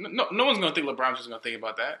 No one's gonna think LeBron's just gonna think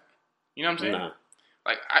about that. You know what I'm saying? Nah.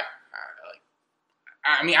 Like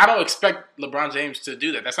I mean, I don't expect LeBron James to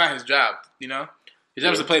do that. That's not his job. You know, his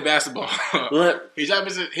job is to play basketball. His job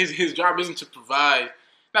isn't his job isn't to provide,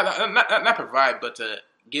 not provide, but to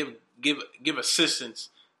give assistance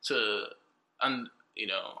to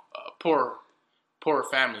poor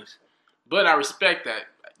families. But I respect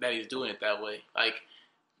that he's doing it that way. Like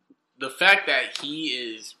the fact that he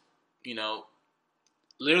is,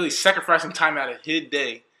 literally sacrificing time out of his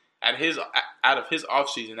day, out of his off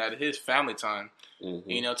season, out of his family time,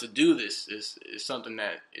 to do this is something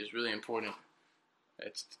that is really important.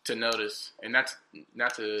 It's to notice and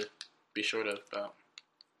not to be short of about.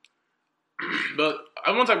 But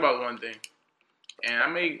I want to talk about one thing,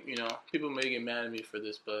 and people may get mad at me for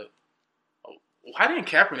this, but why didn't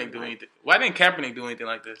Kaepernick do anything? Why didn't Kaepernick do anything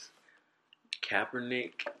like this?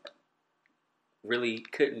 Kaepernick really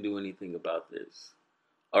couldn't do anything about this.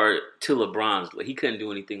 Or to LeBron's, he couldn't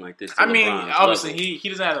do anything like this. Obviously he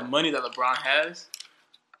doesn't have the money that LeBron has,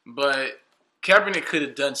 but Kaepernick could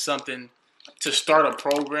have done something to start a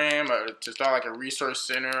program or to start like a resource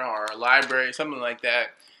center or a library, something like that,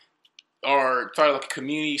 or start like a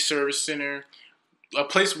community service center, a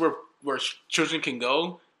place where children can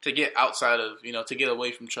go to get outside of, to get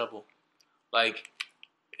away from trouble. Like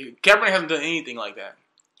Kaepernick hasn't done anything like that.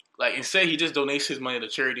 Like instead, he just donates his money to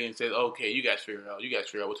charity and says, "Okay, you guys figure out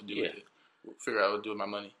what to do with it. Figure out what to do with my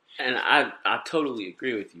money." And I totally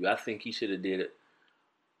agree with you. I think he should have did it.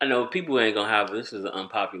 I know people ain't gonna have this is an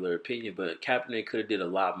unpopular opinion, but Kaepernick could have did a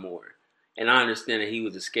lot more. And I understand that he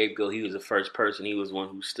was a scapegoat. He was the first person. He was one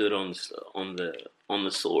who stood on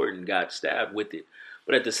the sword and got stabbed with it.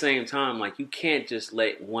 But at the same time, like you can't just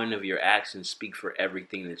let one of your actions speak for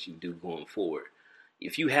everything that you do going forward.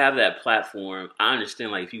 If you have that platform, I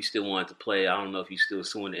understand, like, if you still want to play, I don't know if you still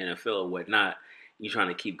suing the NFL or whatnot, you're trying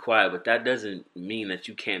to keep quiet, but that doesn't mean that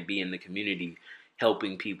you can't be in the community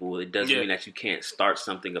helping people. It doesn't mean that you can't start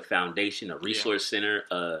something, a foundation, a resource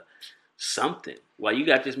center, something. Well, you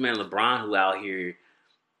got this man LeBron who out here,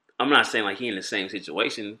 I'm not saying like he in the same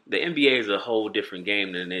situation. The NBA is a whole different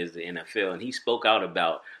game than it is the NFL, and he spoke out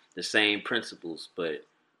about the same principles, but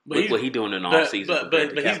look what he's doing in the offseason.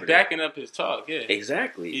 But he's backing up his talk, yeah.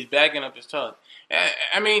 Exactly. He's backing up his talk.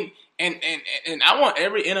 I mean, and I want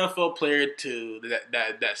every NFL player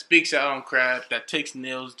that speaks out on crap, that takes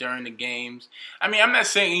kneels during the games. I mean, I'm not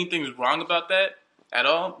saying anything's wrong about that at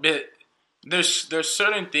all, but there's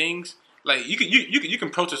certain things, like you can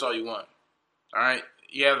protest all you want, all right?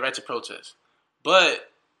 You have the right to protest, but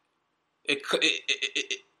it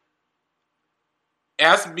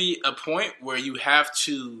has to be a point where you have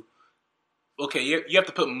to, you have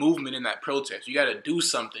to put movement in that protest. You got to do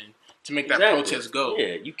something to make that protest go.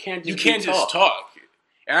 Yeah, you can't just talk.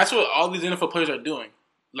 And that's what all these NFL players are doing.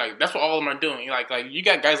 Like that's what all of them are doing. Like you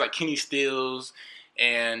got guys like Kenny Stills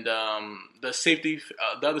and the other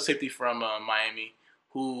safety from Miami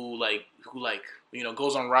who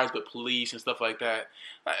goes on rides with police and stuff like that.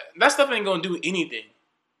 That stuff ain't gonna do anything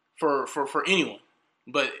for anyone.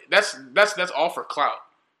 But that's all for clout.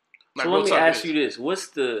 Like, so let me ask you this: what's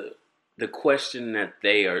the question that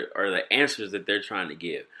they are, or the answers that they're trying to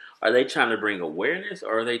give? Are they trying to bring awareness,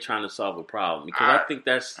 or are they trying to solve a problem? Because I think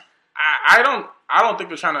that's. I don't think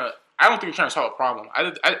they're trying to. I don't think they're trying to solve a problem.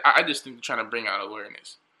 I just think they're trying to bring out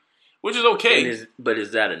awareness, which is okay. But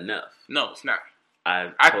is that enough? No, it's not.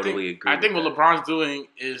 I totally agree. I think what LeBron's doing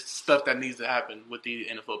is stuff that needs to happen with these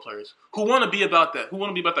NFL players who want to be about that. Who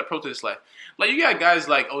want to be about that protest life. Like you got guys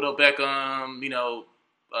like Odell Beckham,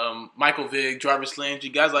 Michael Vick, Jarvis Landry,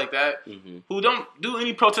 guys like that who don't do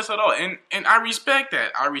any protests at all. And I respect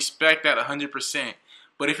that. I respect that 100%.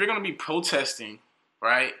 But if you're going to be protesting,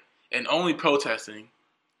 right, and only protesting,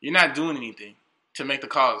 you're not doing anything to make the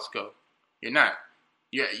cause go. You're not.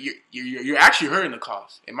 You're actually hurting the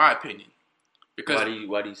cause, in my opinion. Because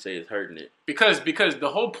why do you say it's hurting it? Because the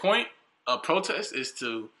whole point of protest is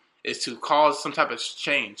to cause some type of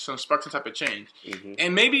change, spark some type of change,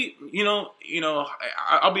 and maybe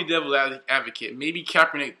I'll be devil's advocate. Maybe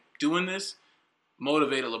Kaepernick doing this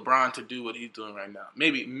motivated LeBron to do what he's doing right now.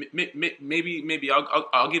 Maybe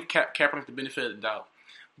I'll give Kaepernick the benefit of the doubt,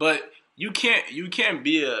 but you can't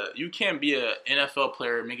be a NFL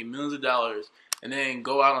player making millions of dollars and then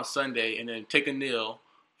go out on Sunday and then take a kneel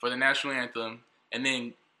for the national anthem, and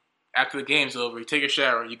then after the game's over, you take a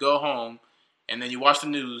shower, you go home, and then you watch the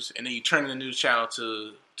news, and then you turn the news channel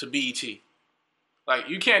to BET. Like,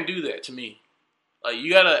 you can't do that to me. Like, you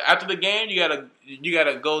gotta, after the game, you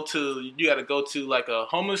gotta go to like a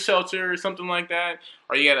homeless shelter or something like that,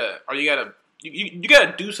 or you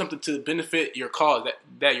gotta do something to benefit your cause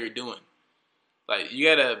that you're doing. Like, you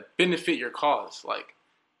gotta benefit your cause. Like,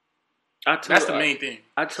 that's the main thing.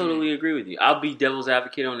 I totally agree with you. I'll be devil's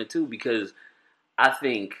advocate on it too, because I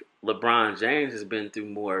think LeBron James has been through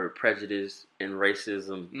more prejudice and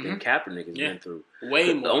racism than Kaepernick has been through.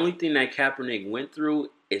 Way more. The only thing that Kaepernick went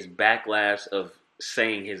through is backlash of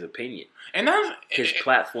saying his opinion. And his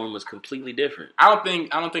platform was completely different. I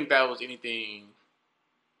don't think that was anything.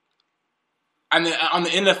 On the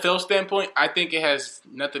NFL standpoint, I think it has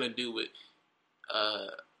nothing to do with.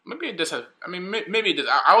 Maybe it does have. I mean, maybe it does.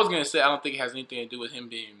 I was gonna say I don't think it has anything to do with him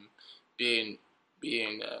being.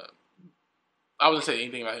 I wasn't say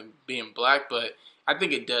anything about him being black, but I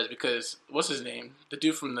think it does because what's his name? The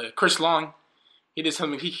dude from the Chris Long. He did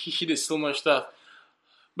something. He did so much stuff.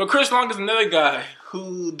 But Chris Long is another guy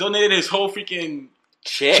who donated his whole freaking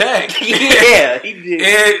check. Yeah, he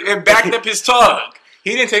did, and backed up his talk.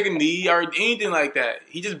 He didn't take a knee or anything like that.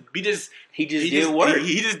 He just did work.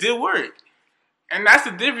 He just did work. And that's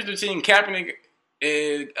the difference between Kaepernick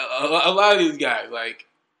and a lot of these guys. Like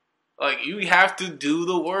you have to do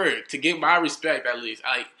the work to get my respect. At least,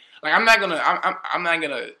 I'm not gonna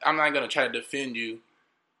try to defend you.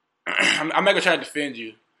 I'm not gonna try to defend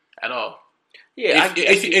you at all. Yeah,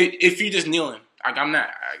 if you're just kneeling, I'm not.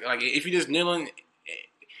 Like if you're just kneeling,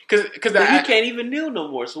 because he can't even kneel no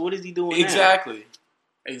more. So what is he doing? Exactly. Now?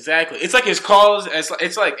 Exactly. It's like his calls.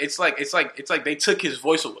 It's like they took his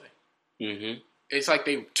voice away. Mm-hmm. It's like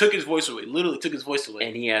they took his voice away. Literally took his voice away.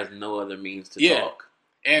 And he has no other means to talk.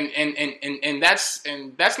 And that's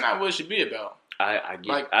not what it should be about. I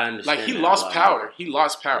understand. Like he lost power. He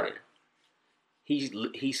lost power. Yeah.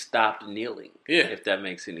 He stopped kneeling. Yeah. If that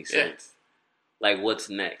makes any sense. Like what's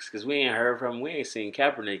next? Because we ain't heard from him. We ain't seen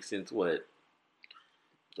Kaepernick since what?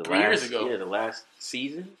 3 years ago. Yeah, the last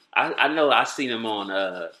season. I know I seen him on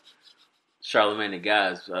Charlamagne the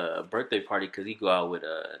Guy's birthday party because he go out with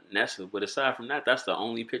Nessa. But aside from that, that's the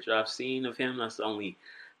only picture I've seen of him. That's the only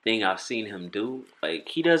thing I've seen him do. Like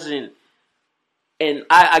he doesn't. And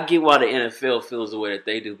I get why the NFL feels the way that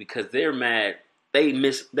they do because they're mad.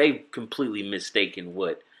 They completely mistaken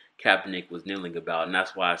what Kaepernick was kneeling about, and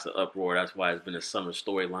that's why it's an uproar. That's why it's been a summer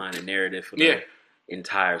storyline and narrative for the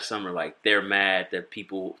entire summer. Like they're mad that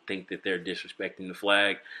people think that they're disrespecting the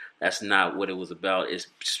flag. That's not what it was about. It's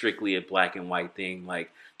strictly a black and white thing.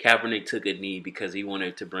 Like Kaepernick took a knee because he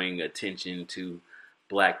wanted to bring attention to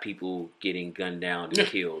black people getting gunned down and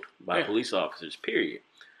killed by police officers. Period.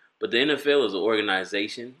 But the NFL is an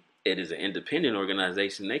organization. It is an independent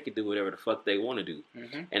organization. They can do whatever the fuck they want to do.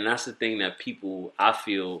 Mm-hmm. And that's the thing that people, I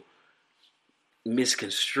feel,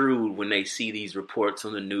 misconstrued when they see these reports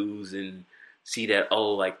on the news and see that,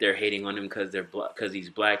 like they're hating on him because he's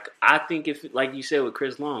black. I think if, like you said with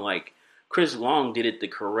Chris Long, like Chris Long did it the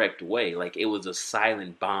correct way. Like it was a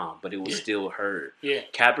silent bomb, but it was still heard. Yeah.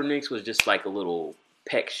 Kaepernick's was just like a little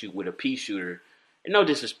peck shoot with a pea shooter. And no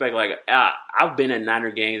disrespect, like I've been at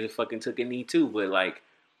Niner games and fucking took a knee too, but like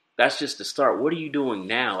that's just the start. What are you doing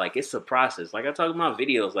now? Like it's a process. Like I talk about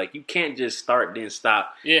videos, like you can't just start then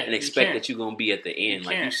stop and expect that you're gonna be at the end.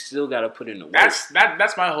 Like you still gotta put in the work. That's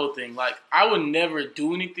my whole thing. Like I would never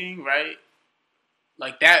do anything right,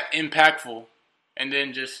 like that impactful, and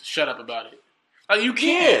then just shut up about it. Like you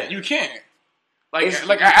can't. You can't. Like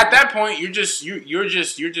at that point, you're just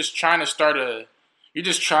trying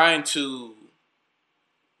to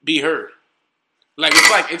be heard. Like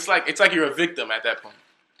it's like you're a victim at that point,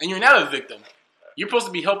 and you're not a victim. You're supposed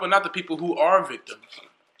to be helping out the people who are victims.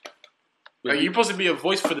 Like, you're supposed to be a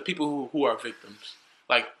voice for the people who are victims.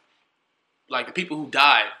 Like the people who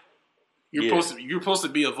died. You're supposed to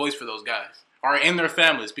be a voice for those guys. Or in their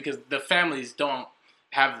families, because the families don't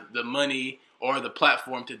have the money or the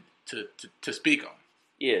platform to speak on.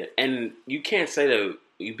 Yeah, and you can't say that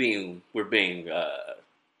we're being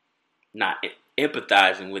not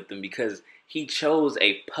empathizing with them, because he chose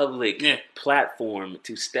a public platform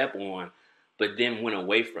to step on, but then went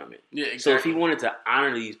away from it. Yeah, exactly. So if he wanted to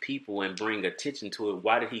honor these people and bring attention to it,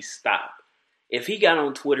 why did he stop? If he got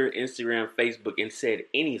on Twitter, Instagram, Facebook, and said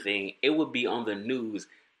anything, it would be on the news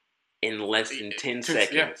in less than 10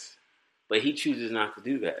 seconds. Yeah. But he chooses not to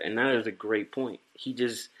do that, and that is a great point. He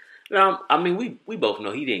just, we both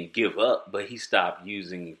know he didn't give up, but he stopped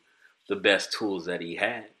using the best tools that he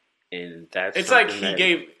had, and that's. It's like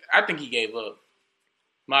I think he gave up.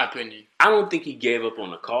 My opinion. I don't think he gave up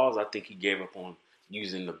on the cause. I think he gave up on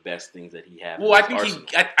using the best things that he had. Well, I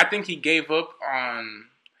think he gave up on.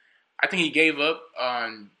 I think he gave up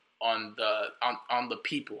on the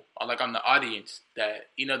people, like on the audience that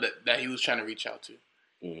that he was trying to reach out to.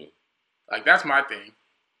 Mm-hmm. Like, that's my thing.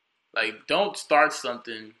 Like, don't start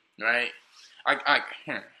something, right? I'll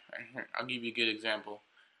give you a good example.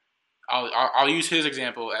 I'll use his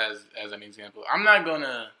example as an example. I'm not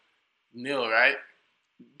gonna kneel, right,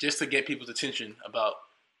 just to get people's attention about,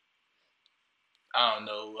 I don't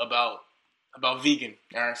know, about vegan.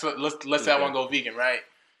 All right, so let's say I want to go vegan, right?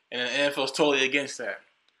 And the NFL's totally against that.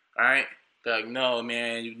 All right, they're like, no,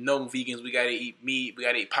 man, no vegans. We gotta eat meat. We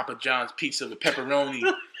gotta eat Papa John's pizza with pepperoni.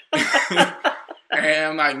 And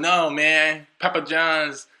I'm like, no, man, Papa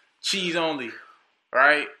John's cheese only,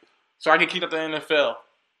 right? So I get kicked out the NFL,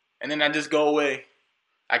 and then I just go away.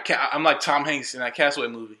 I'm like Tom Hanks in that Castaway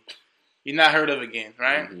movie. You're not heard of again,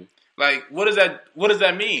 right? Mm-hmm. Like, what does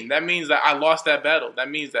that mean? That means that I lost that battle. That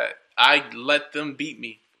means that I let them beat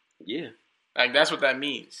me. Yeah. Like, that's what that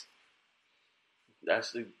means.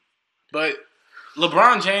 But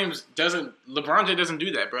LeBron James doesn't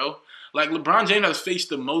do that, bro. Like, LeBron James has faced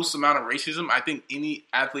the most amount of racism I think any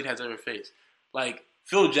athlete has ever faced. Like,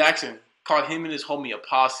 Phil Jackson called him and his homie a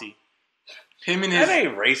posse. That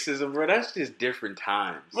ain't racism, bro. That's just different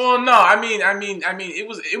times. Well, no, I mean, it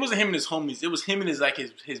wasn't him and his homies. It was him and his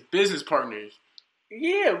business partners.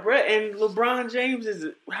 Yeah, bro. And LeBron James is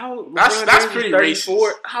that's pretty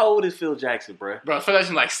racist. How old is Phil Jackson, bro? Bro, Phil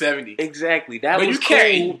Jackson like 70. Exactly. That was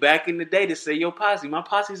cool back in the day to say, yo, posse. My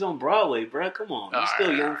posse's on Broadway, bro. Come on. You're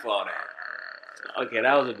still young for all that. Okay,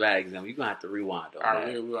 that was a bad example. You're going to have to rewind on that.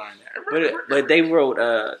 Rewind that. But they wrote,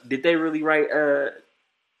 did they really write,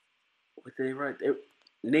 what did they write?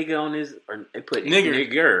 Nigga on his, or they put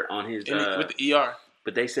nigger on his. With the ER.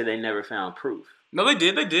 But they said they never found proof. No, they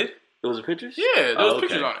did. Those are pictures? Yeah, there was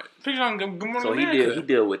pictures on it. Pictures on Good Morning America. He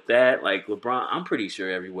dealt with that. Like, LeBron, I'm pretty sure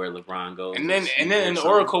everywhere LeBron goes. And then in the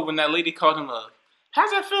Oracle, when that lady called him how's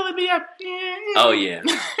that feel to be a... Oh, yeah.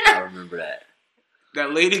 I remember that.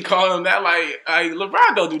 That lady called him that, like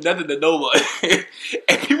LeBron don't do nothing to nobody.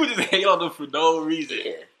 And people just hate on him for no reason.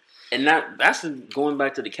 Yeah. And that's going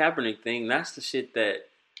back to the Kaepernick thing. That's the shit that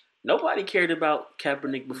nobody cared about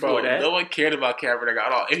Kaepernick before that. No one cared about Kaepernick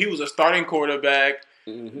at all. If he was a starting quarterback...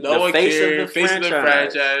 Mm-hmm. No one cared. Face of the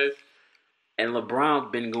franchise. And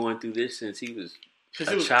LeBron been going through this since he was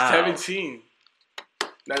a child. 17.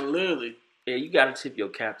 Like, literally. Yeah, you got to tip your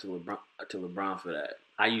cap to LeBron for that.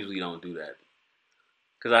 I usually don't do that.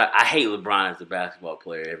 Because I hate LeBron as a basketball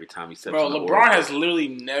player every time he steps on the LeBron has literally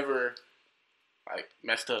never, like,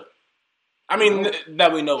 messed up. I mean,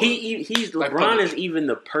 that we know of. LeBron is even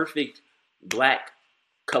the perfect black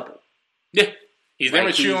couple. Yeah. He's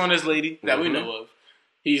never cheated on his lady that we know of.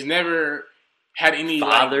 He's never had any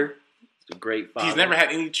father. He's a great father. He's never had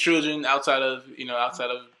any children outside of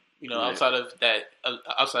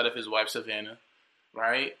his wife Savannah,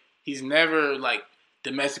 right? He's never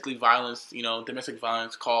domestic violence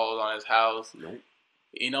calls on his house. Nope.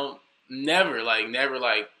 Never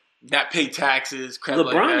not pay taxes. Crap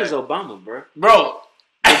LeBron like that. is Obama, bro.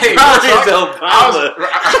 Hey, I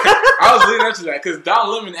was leading up to that because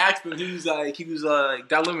Don Lemon asked him.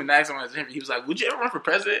 Don Lemon asked him on his interview. He was like, "Would you ever run for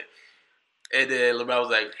president?" And then LeBron was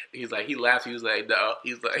like, he laughed. He was like, "No."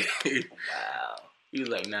 He's like, "Wow." He was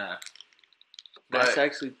like, "Nah." That's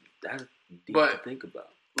deep to think about.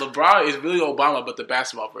 LeBron is really Obama, but the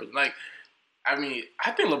basketball version. Like, I mean,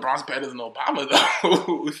 I think LeBron's better than Obama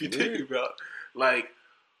though. If you think about, like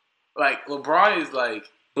LeBron is like,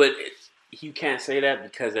 but you can't say that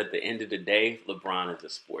because at the end of the day, LeBron is a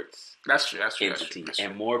sports That's true. entity,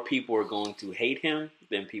 and more people are going to hate him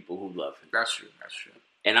than people who love him. That's true.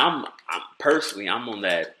 And I'm personally on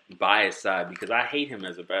that biased side because I hate him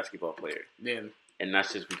as a basketball player. Yeah. And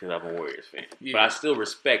that's just because I'm a Warriors fan. Yeah. But I still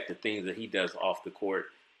respect the things that he does off the court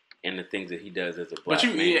and the things that he does as a black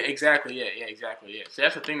man. Yeah, exactly. Yeah, exactly. Yeah. So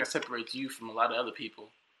that's the thing that separates you from a lot of other people.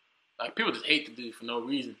 Like, people just hate the dude for no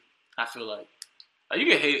reason, I feel like. Like, you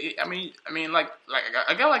get hate. I mean, like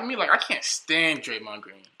a guy like me, like, I can't stand Draymond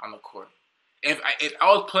Green on the court. If I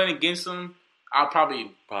was playing against him, I'll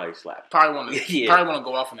probably slap. Probably want to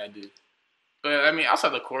go off on that dude. But I mean,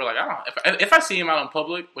 outside the court, like, I don't. If I see him out in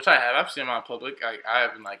public, which I've seen him out in public. I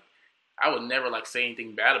haven't I would never say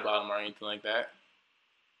anything bad about him or anything like that.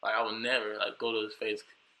 Like, I would never go to his face.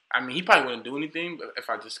 I mean, he probably wouldn't do anything. But if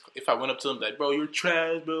I went up to him like, bro, you're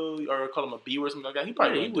trash, bro, or call him a B or something like that, he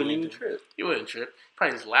probably wouldn't even trip. He wouldn't trip.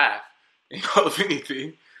 Probably just laugh, if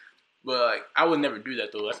anything. But I would never do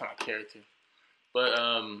that though. That's not my character. But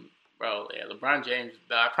bro, yeah, LeBron James,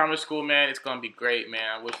 the primary school, man, it's gonna be great,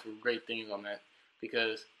 man. I wish for great things on that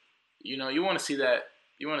because you want to see that.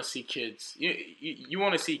 You want to see kids. You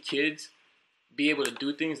want to see kids be able to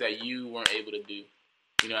do things that you weren't able to do.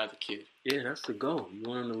 As a kid. Yeah, that's the goal. You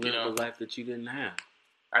want them to live the life that you didn't have.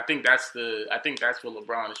 I think that's what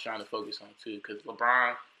LeBron is trying to focus on too. Because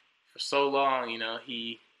LeBron, for so long,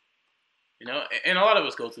 he, and a lot of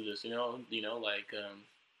us go through this.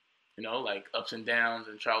 Like ups and downs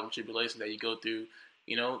and trials and tribulations that you go through.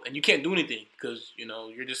 And you can't do anything because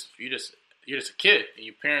you're just a kid, and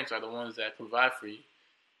your parents are the ones that provide for you.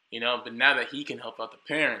 But now that he can help out the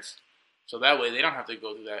parents. So that way they don't have to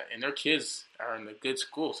go through that. And their kids are in a good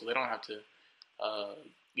school, so they don't have to,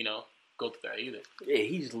 go through that either. Yeah,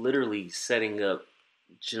 he's literally setting up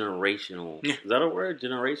generational, is that a word?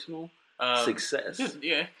 Generational success.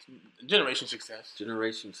 Generation success.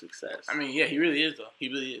 Generation success. I mean, yeah, he really is, though. He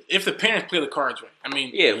really is. If the parents play the cards right. I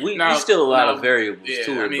mean, yeah, there's still a lot of variables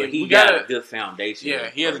to it, but he got a good foundation.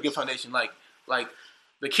 Yeah, he has a good foundation. Like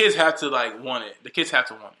the kids have to, want it. The kids have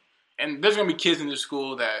to want it. And there's going to be kids in this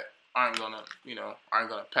school that aren't gonna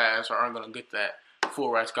pass or aren't gonna get that full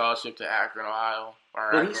ride scholarship to Akron, Ohio.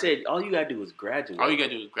 But he said all you gotta do is graduate. All you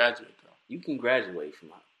gotta do is graduate, though. You can graduate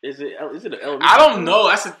from. Is it an elementary? I don't know.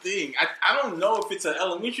 That's the thing. I don't know if it's an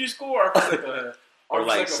elementary school or if it's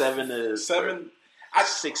like a 7 to 7.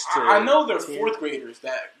 6 to. I know they're 4th graders.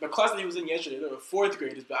 That the class that he was in yesterday, they were 4th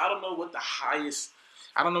graders, but I don't know what the highest.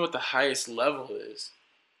 I don't know what the highest level is.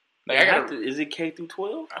 Is it K through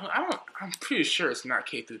 12? I'm pretty sure it's not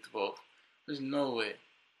K through 12. There's no way.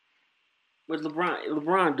 But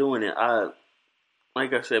LeBron doing it.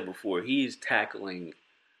 Like I said before, he's tackling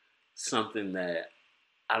something that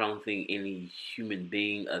I don't think any human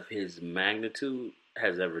being of his magnitude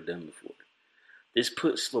has ever done before. This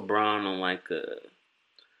puts LeBron on a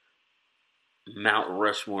Mount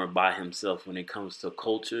Rushmore by himself when it comes to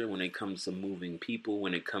culture, when it comes to moving people,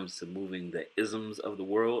 when it comes to moving the isms of the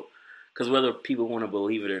world. Because whether people want to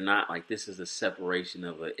believe it or not, this is a separation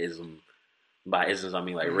of an ism. By isms, I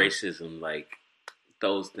mean racism,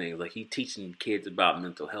 those things. He's teaching kids about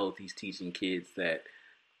mental health. He's teaching kids that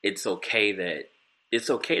it's okay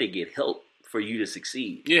to get help for you to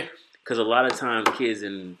succeed. Yeah. Because a lot of times kids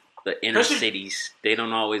in the inner cities, they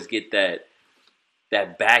don't always get that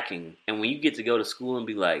backing. And when you get to go to school and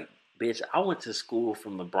be like, bitch, I went to school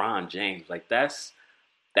from LeBron James.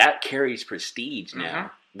 That carries prestige now.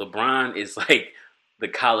 Mm-hmm. LeBron is the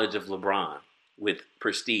college of LeBron with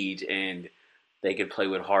prestige, and they can play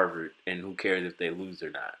with Harvard, and who cares if they lose or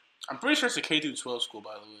not. I'm pretty sure it's a K through 12 school,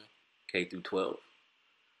 by the way. K through 12.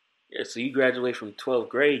 Yeah, so you graduate from 12th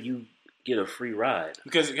grade, you get a free ride.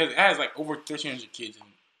 Because it has over 1,300 kids in it.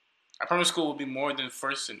 Our primary school will be more than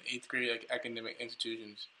 1st and 8th grade academic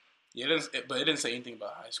institutions. Yeah, but it didn't say anything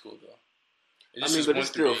about high school, though. But it's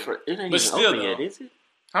still it ain't even open yet, is it?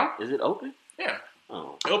 Huh? Is it open? Yeah.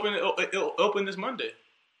 Oh. It'll open this Monday.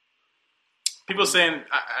 People saying,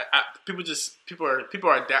 people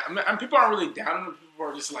are down. I mean, people aren't really down on it. People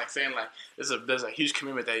are just saying there's a huge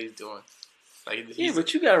commitment that he's doing.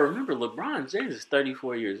 But you gotta remember, LeBron James is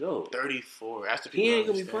 34 years old. 34. He ain't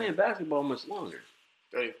gonna be playing basketball much longer.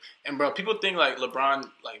 30. And bro, people think LeBron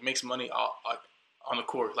makes money on the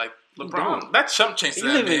court. LeBron, that's chump change. He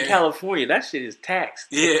live in California. That shit is taxed.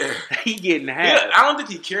 Yeah, he getting half. Yeah, I don't think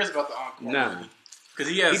he cares about the on-court money.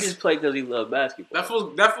 Because he just played because he loved basketball.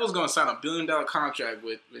 That fool's gonna sign $1 billion contract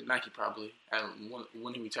with Nike probably, and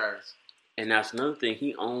when he retires. And that's another thing.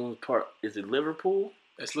 He owns part. Is it Liverpool?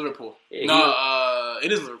 It's Liverpool. Yeah,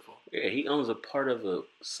 it is Liverpool. Yeah, he owns a part of a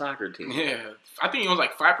soccer team. Yeah, I think he owns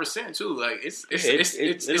like 5% too. Like it's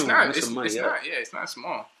not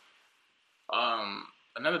small.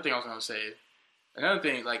 Another thing I was gonna say. Another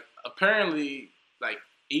thing, like apparently, like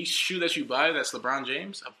each shoe that you buy that's LeBron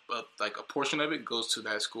James, like a portion of it goes to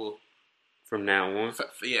that school. From now on,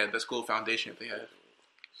 yeah, the school foundation they have.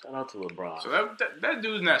 Shout out to LeBron. So that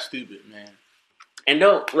dude's not stupid, man. And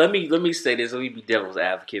don't let me say this. Let me be devil's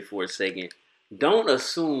advocate for a second. Don't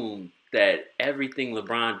assume that everything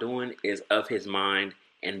LeBron doing is of his mind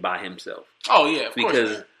and by himself. Oh yeah, of course.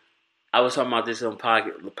 Because I was talking about this on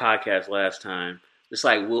the podcast last time. It's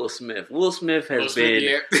like Will Smith. Will Smith has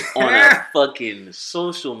been on a fucking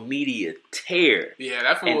social media tear. Yeah,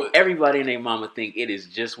 that fool. And everybody and their mama think it is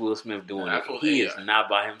just Will Smith doing it. He is not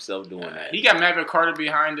by himself doing that. He got Maverick Carter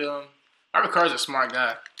behind him. Maverick Carter's a smart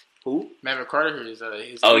guy. Who? Maverick Carter is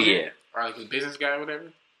yeah. Or like his business guy or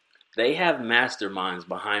whatever. They have masterminds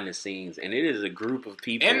behind the scenes, and it is a group of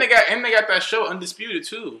people. And they got that show Undisputed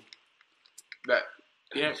too.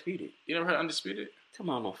 Undisputed. You never heard Undisputed? Come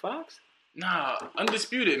on Fox. Nah,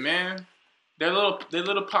 Undisputed, man. Their little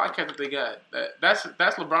podcast that they got. That's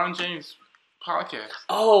LeBron James' podcast.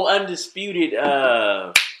 Oh, Undisputed.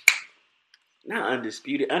 Not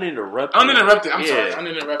Undisputed. Uninterrupted. Uninterrupted. I'm sorry.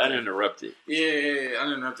 Uninterrupted. Yeah,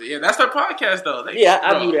 Uninterrupted. Yeah, that's their podcast though.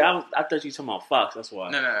 I knew that. I thought you were talking about Fox. That's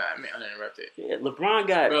why. No. I mean Uninterrupted. Yeah, LeBron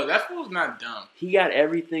got. Bro, that fool's not dumb. He got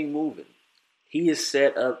everything moving. He is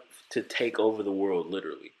set up to take over the world,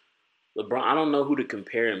 literally. LeBron, I don't know who to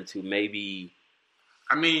compare him to. Maybe.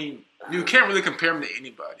 I mean, you can't really compare him to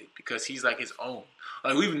anybody because he's like his own.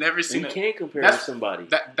 Like we've never seen. You can't compare him to somebody.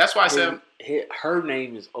 That's why I said her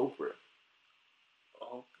name is Oprah.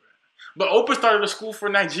 But Oprah started a school for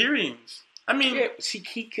Nigerians. I mean, yeah, she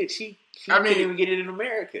couldn't even get it in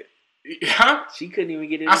America. Huh? She couldn't even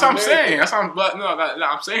get it. That's what I'm saying.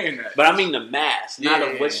 I'm saying that. But I mean the mass, not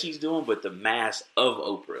of what she's doing, but the mass of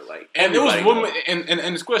Oprah. Like, and it was women,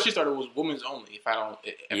 and the school she started was women's only.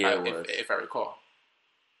 If I recall,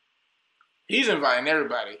 he's inviting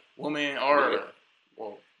everybody, woman or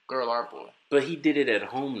girl or boy. But he did it at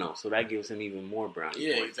home though, so that gives him even more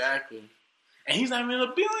brownie points. Exactly. And he's not even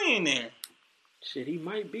a billionaire. Shit, he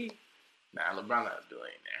might be. Nah, LeBron not a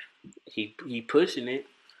billionaire. He pushing it.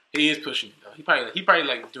 He is pushing it though. He probably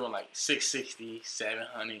like doing like 660,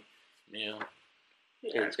 700 mil.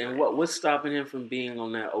 Yeah, and what's stopping him from being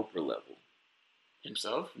on that Oprah level?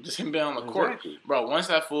 Himself, just him being on the court, bro. Once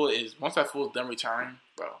that fool is done retiring,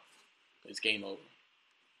 bro, it's game over.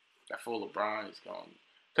 That fool LeBron is gone.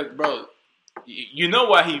 Cause bro, you know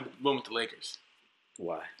why he went with the Lakers?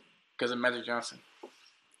 Why? Because of Magic Johnson.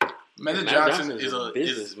 Magic Johnson is a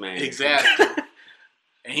businessman. Exactly.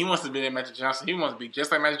 And he wants to be like Magic Johnson. He wants to be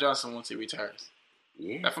just like Magic Johnson once he retires.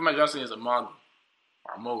 Yeah. That for Magic Johnson is a mogul.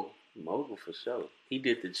 Or a mogul. Mogul for sure. He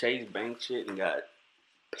did the Chase Bank shit and got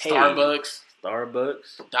paid.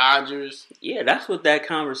 Starbucks. Dodgers. Yeah, that's what that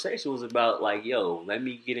conversation was about. Like, yo, let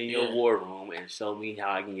me get in your war room and show me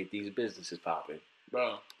how I can get these businesses popping.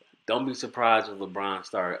 Bro. Don't be surprised if LeBron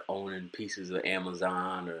started owning pieces of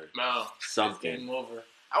Amazon or something. Game over.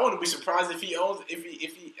 I wouldn't be surprised if he owns.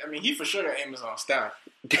 I mean, he for sure got Amazon stock.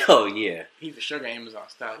 Oh yeah, he for sure got Amazon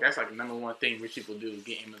stock. That's like the number one thing rich people do: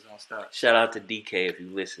 get Amazon stock. Shout out to DK if you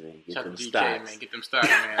listening. Get them stocks, man. Get them stocks,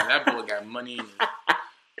 man. That boy got money.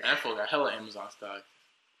 That boy got hella Amazon stock.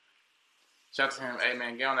 Shout out to him. Hey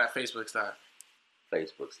man, get on that Facebook stock.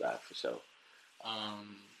 Facebook stock for sure.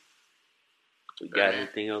 We got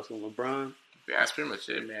anything else on LeBron? Yeah, that's pretty much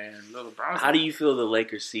it, man. LeBron. How do you feel the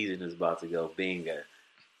Lakers season is about to go? Being a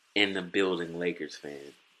in the building Lakers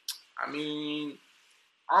fan. I mean,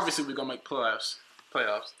 obviously we're gonna make playoffs.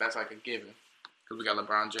 That's like a given because we got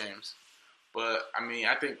LeBron James. But I mean,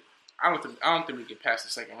 I don't think we get past the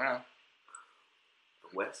second round.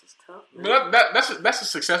 The West is tough, man. But that's a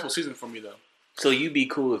successful season for me though. So you'd be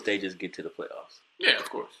cool if they just get to the playoffs? Yeah, of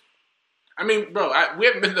course. I mean, bro, we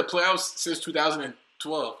haven't been to the playoffs since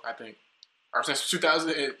 2012, I think, or since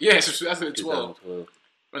 2000. Yeah, since 2012.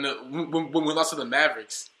 When we lost to the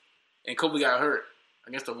Mavericks and Kobe got hurt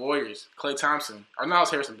against the Warriors. Klay Thompson, or no, it was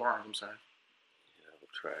Harrison Barnes. I'm sorry. Yeah,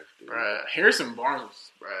 trash, dude. Bruh, Harrison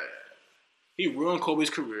Barnes, he ruined Kobe's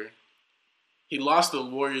career. He lost the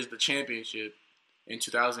Warriors the championship in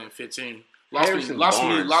 2015. Lost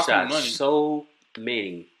me money. So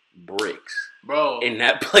many bricks, bro, in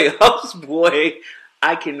that playoffs, boy.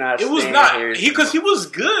 I cannot. It was not because he was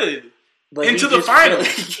good. But into the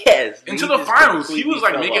finals, yes. Into the finals, he was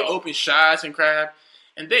like making open shots and crap,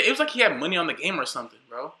 and it was like he had money on the game or something,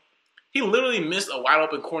 bro. He literally missed a wide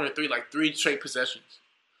open corner three, like 3 straight possessions.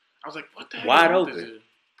 I was like, what the heck? Wide open.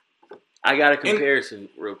 I got a comparison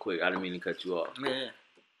real quick. I didn't mean to cut you off. Yeah.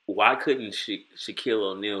 Why couldn't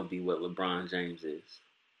Shaquille O'Neal be what LeBron James is?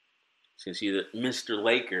 Since he's Mr.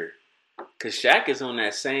 Laker. Because Shaq is on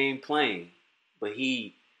that same plane. But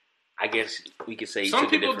I guess we could say he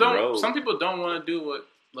took a different road. Some people don't want to do what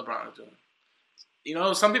LeBron is doing. You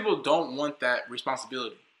know, some people don't want that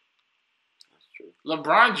responsibility. That's true.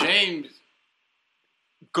 LeBron James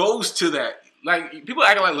goes to that. Like, people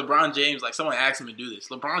acting like LeBron James, like someone asked him to do this.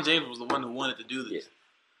 LeBron James was the one who wanted to do this. Yeah.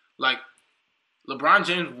 Like, LeBron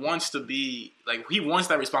James wants to be, like, he wants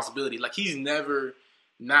that responsibility. Like, he's never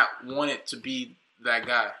not wanted to be that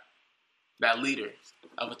guy, that leader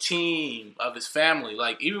of a team, of his family.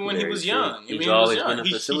 Like, even when he was young. He's always been a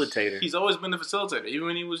facilitator. He's always been a facilitator, even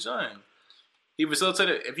when he was young. He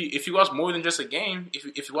facilitated. If you watch more than just a game,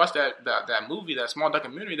 if you watch that movie, that small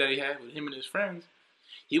documentary that he had with him and his friends,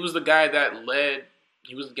 he was the guy that led.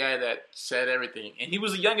 He was the guy that said everything, and he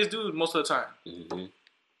was the youngest dude most of the time. Mm-hmm.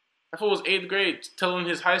 I thought it was 8th grade, telling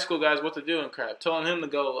his high school guys what to do and crap, telling him to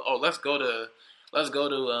go. Oh, let's go to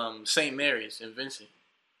St. Mary's in Vincent.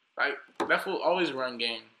 Like, that fool always run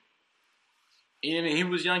game. And he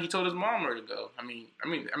was young. He told his mom where to go. I mean,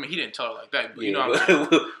 he didn't tell her like that, but you know what I'm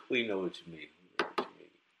saying. We know what you mean.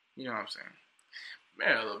 You know what I'm saying.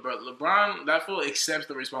 Man, LeBron, that fool accepts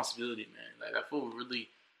the responsibility, man. Like, that fool really,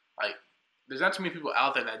 like, there's not too many people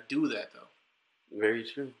out there that do that, though. Very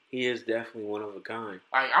true. He is definitely one of a kind.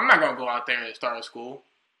 Like, I'm not going to go out there and start a school.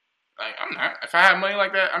 Like, I'm not. If I had money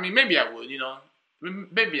like that, I mean, maybe I would, you know.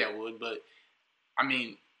 Maybe I would, but, I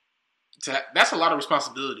mean, that's a lot of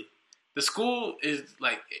responsibility. The school is,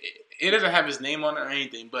 like, it doesn't have his name on it or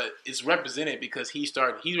anything, but it's represented because he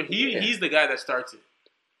started. He's the guy that starts it.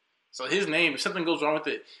 So his name, if something goes wrong with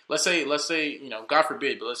it, let's say, you know, God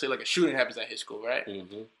forbid, but let's say like a shooting happens at his school, right?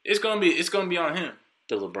 Mm-hmm. It's gonna be on him.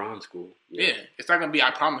 The LeBron school. Yeah. It's not gonna be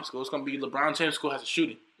I Promise school. It's gonna be LeBron James school has a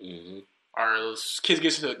shooting. Mm-hmm. Or kids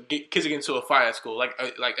get into a fight at school. Like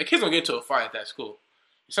a kid's gonna get into a fight at that school.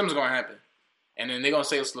 Something's gonna happen, and then they're gonna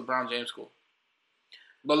say it's LeBron James school.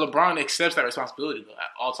 But LeBron accepts that responsibility though,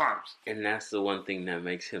 at all times. And that's the one thing that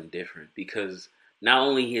makes him different because not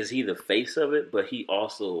only is he the face of it, but he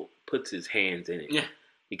also puts his hands in it. Yeah.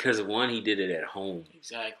 Because one, he did it at home.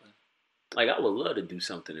 Exactly. Like, I would love to do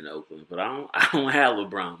something in Oakland, but I don't have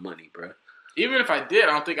LeBron money, bro. Even if I did,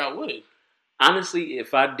 I don't think I would. Honestly,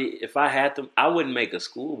 if I had them, I wouldn't make a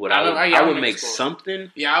school, but I would make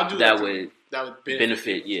something. Yeah, I'll do that. That would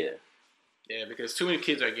benefit. Yeah. Yeah, because too many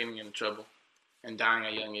kids are getting into trouble and dying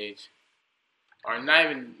at a young age, or not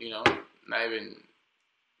even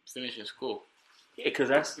finishing school. Yeah, because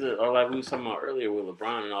that's like we were talking about earlier with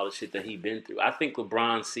LeBron and all the shit that he been through. I think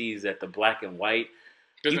LeBron sees that the black and white.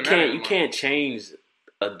 You can't change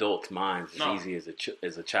adults' minds as easy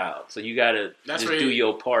as a child. So you gotta do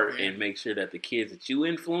your part and make sure that the kids that you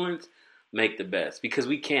influence make the best. Because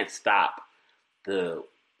we can't stop the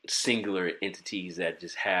singular entities that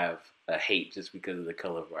just have a hate just because of the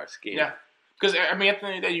color of our skin. Yeah, because I mean at the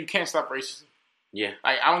end of the day, you can't stop racism. Yeah,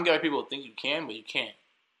 like I don't get why people think you can, but you can't.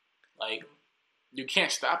 Like you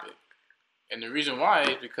can't stop it, and the reason why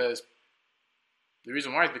is because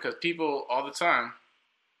people all the time,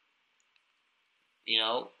 you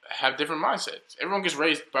know, have different mindsets. Everyone gets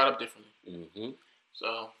brought up differently. Mm-hmm.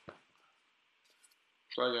 So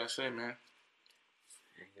that's all I gotta say, man.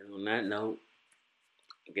 And on that note,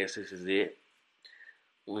 I guess this is it.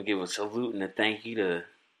 I want to give a salute and a thank you to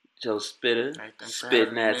Joe Spitter.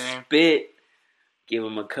 Spitting that spit. Give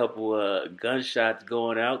him a couple gunshots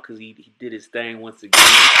going out because he did his thing once again.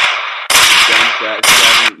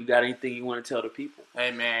 You got anything you want to tell the people?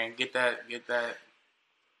 Hey man, get that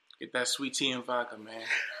sweet tea and vodka, man.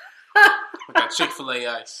 With that Chick-fil-A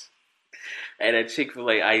ice. Hey, that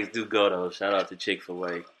Chick-fil-A ice do go though. Shout out to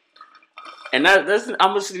Chick-fil-A. And I'm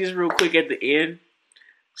gonna say this real quick at the end.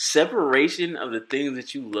 Separation of the things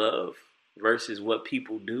that you love versus what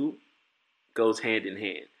people do goes hand in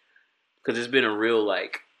hand. Because it's been a real,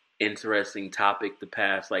 like, interesting topic the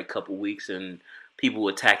past, like, couple weeks, and people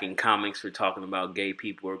attacking comics for talking about gay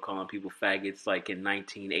people or calling people faggots, like, in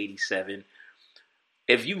 1987.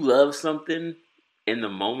 If you love something in the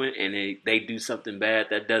moment and they do something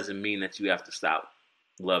bad, that doesn't mean that you have to stop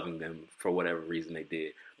loving them for whatever reason they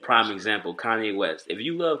did. Prime example, Kanye West. If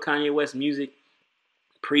you love Kanye West music,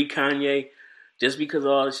 pre-Kanye, just because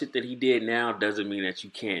of all the shit that he did now doesn't mean that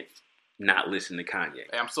you can't not listen to Kanye.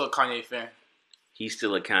 Hey, I'm still a Kanye fan. He's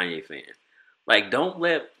still a Kanye fan. Like, don't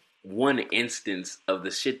let one instance of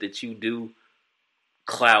the shit that you do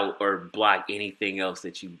clout or block anything else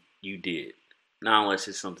that you did. Not unless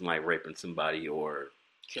it's something like raping somebody or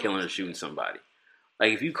killing or shooting somebody.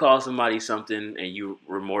 Like, if you call somebody something and you're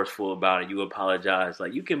remorseful about it, you apologize,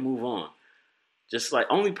 like, you can move on. Just like,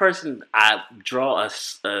 only person I draw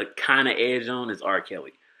a kind of edge on is R.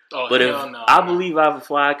 Kelly. Oh, but if no, I Believe I Can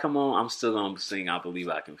Fly come on, I'm still going to sing I Believe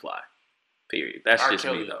I Can Fly. Period. That's R. just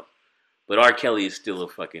Kelly. me, though. But R. Kelly is still a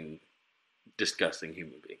fucking disgusting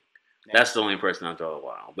human being. Yeah. That's the only person I draw a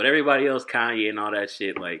line on. But everybody else, Kanye and all that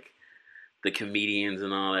shit, like the comedians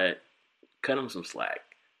and all that, cut them some slack.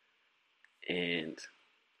 And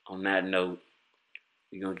on that note,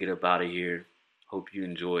 we're going to get up out of here. Hope you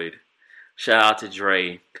enjoyed. Shout out to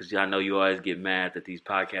Dre, because I know you always get mad that these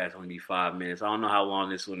podcasts only be 5 minutes. I don't know how long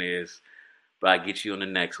this one is, but I'll get you on the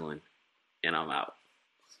next one, and I'm out.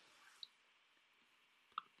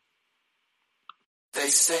 They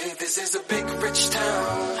say this is a big, rich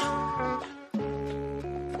town.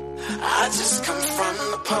 I just come from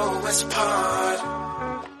the poet's part.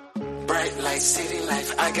 Bright light, city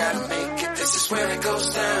life, I gotta make it. This is where it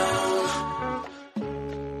goes down.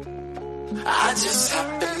 I just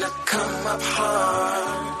happen to come up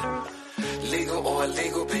hard. Legal or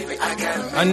illegal, baby, I gotta make it.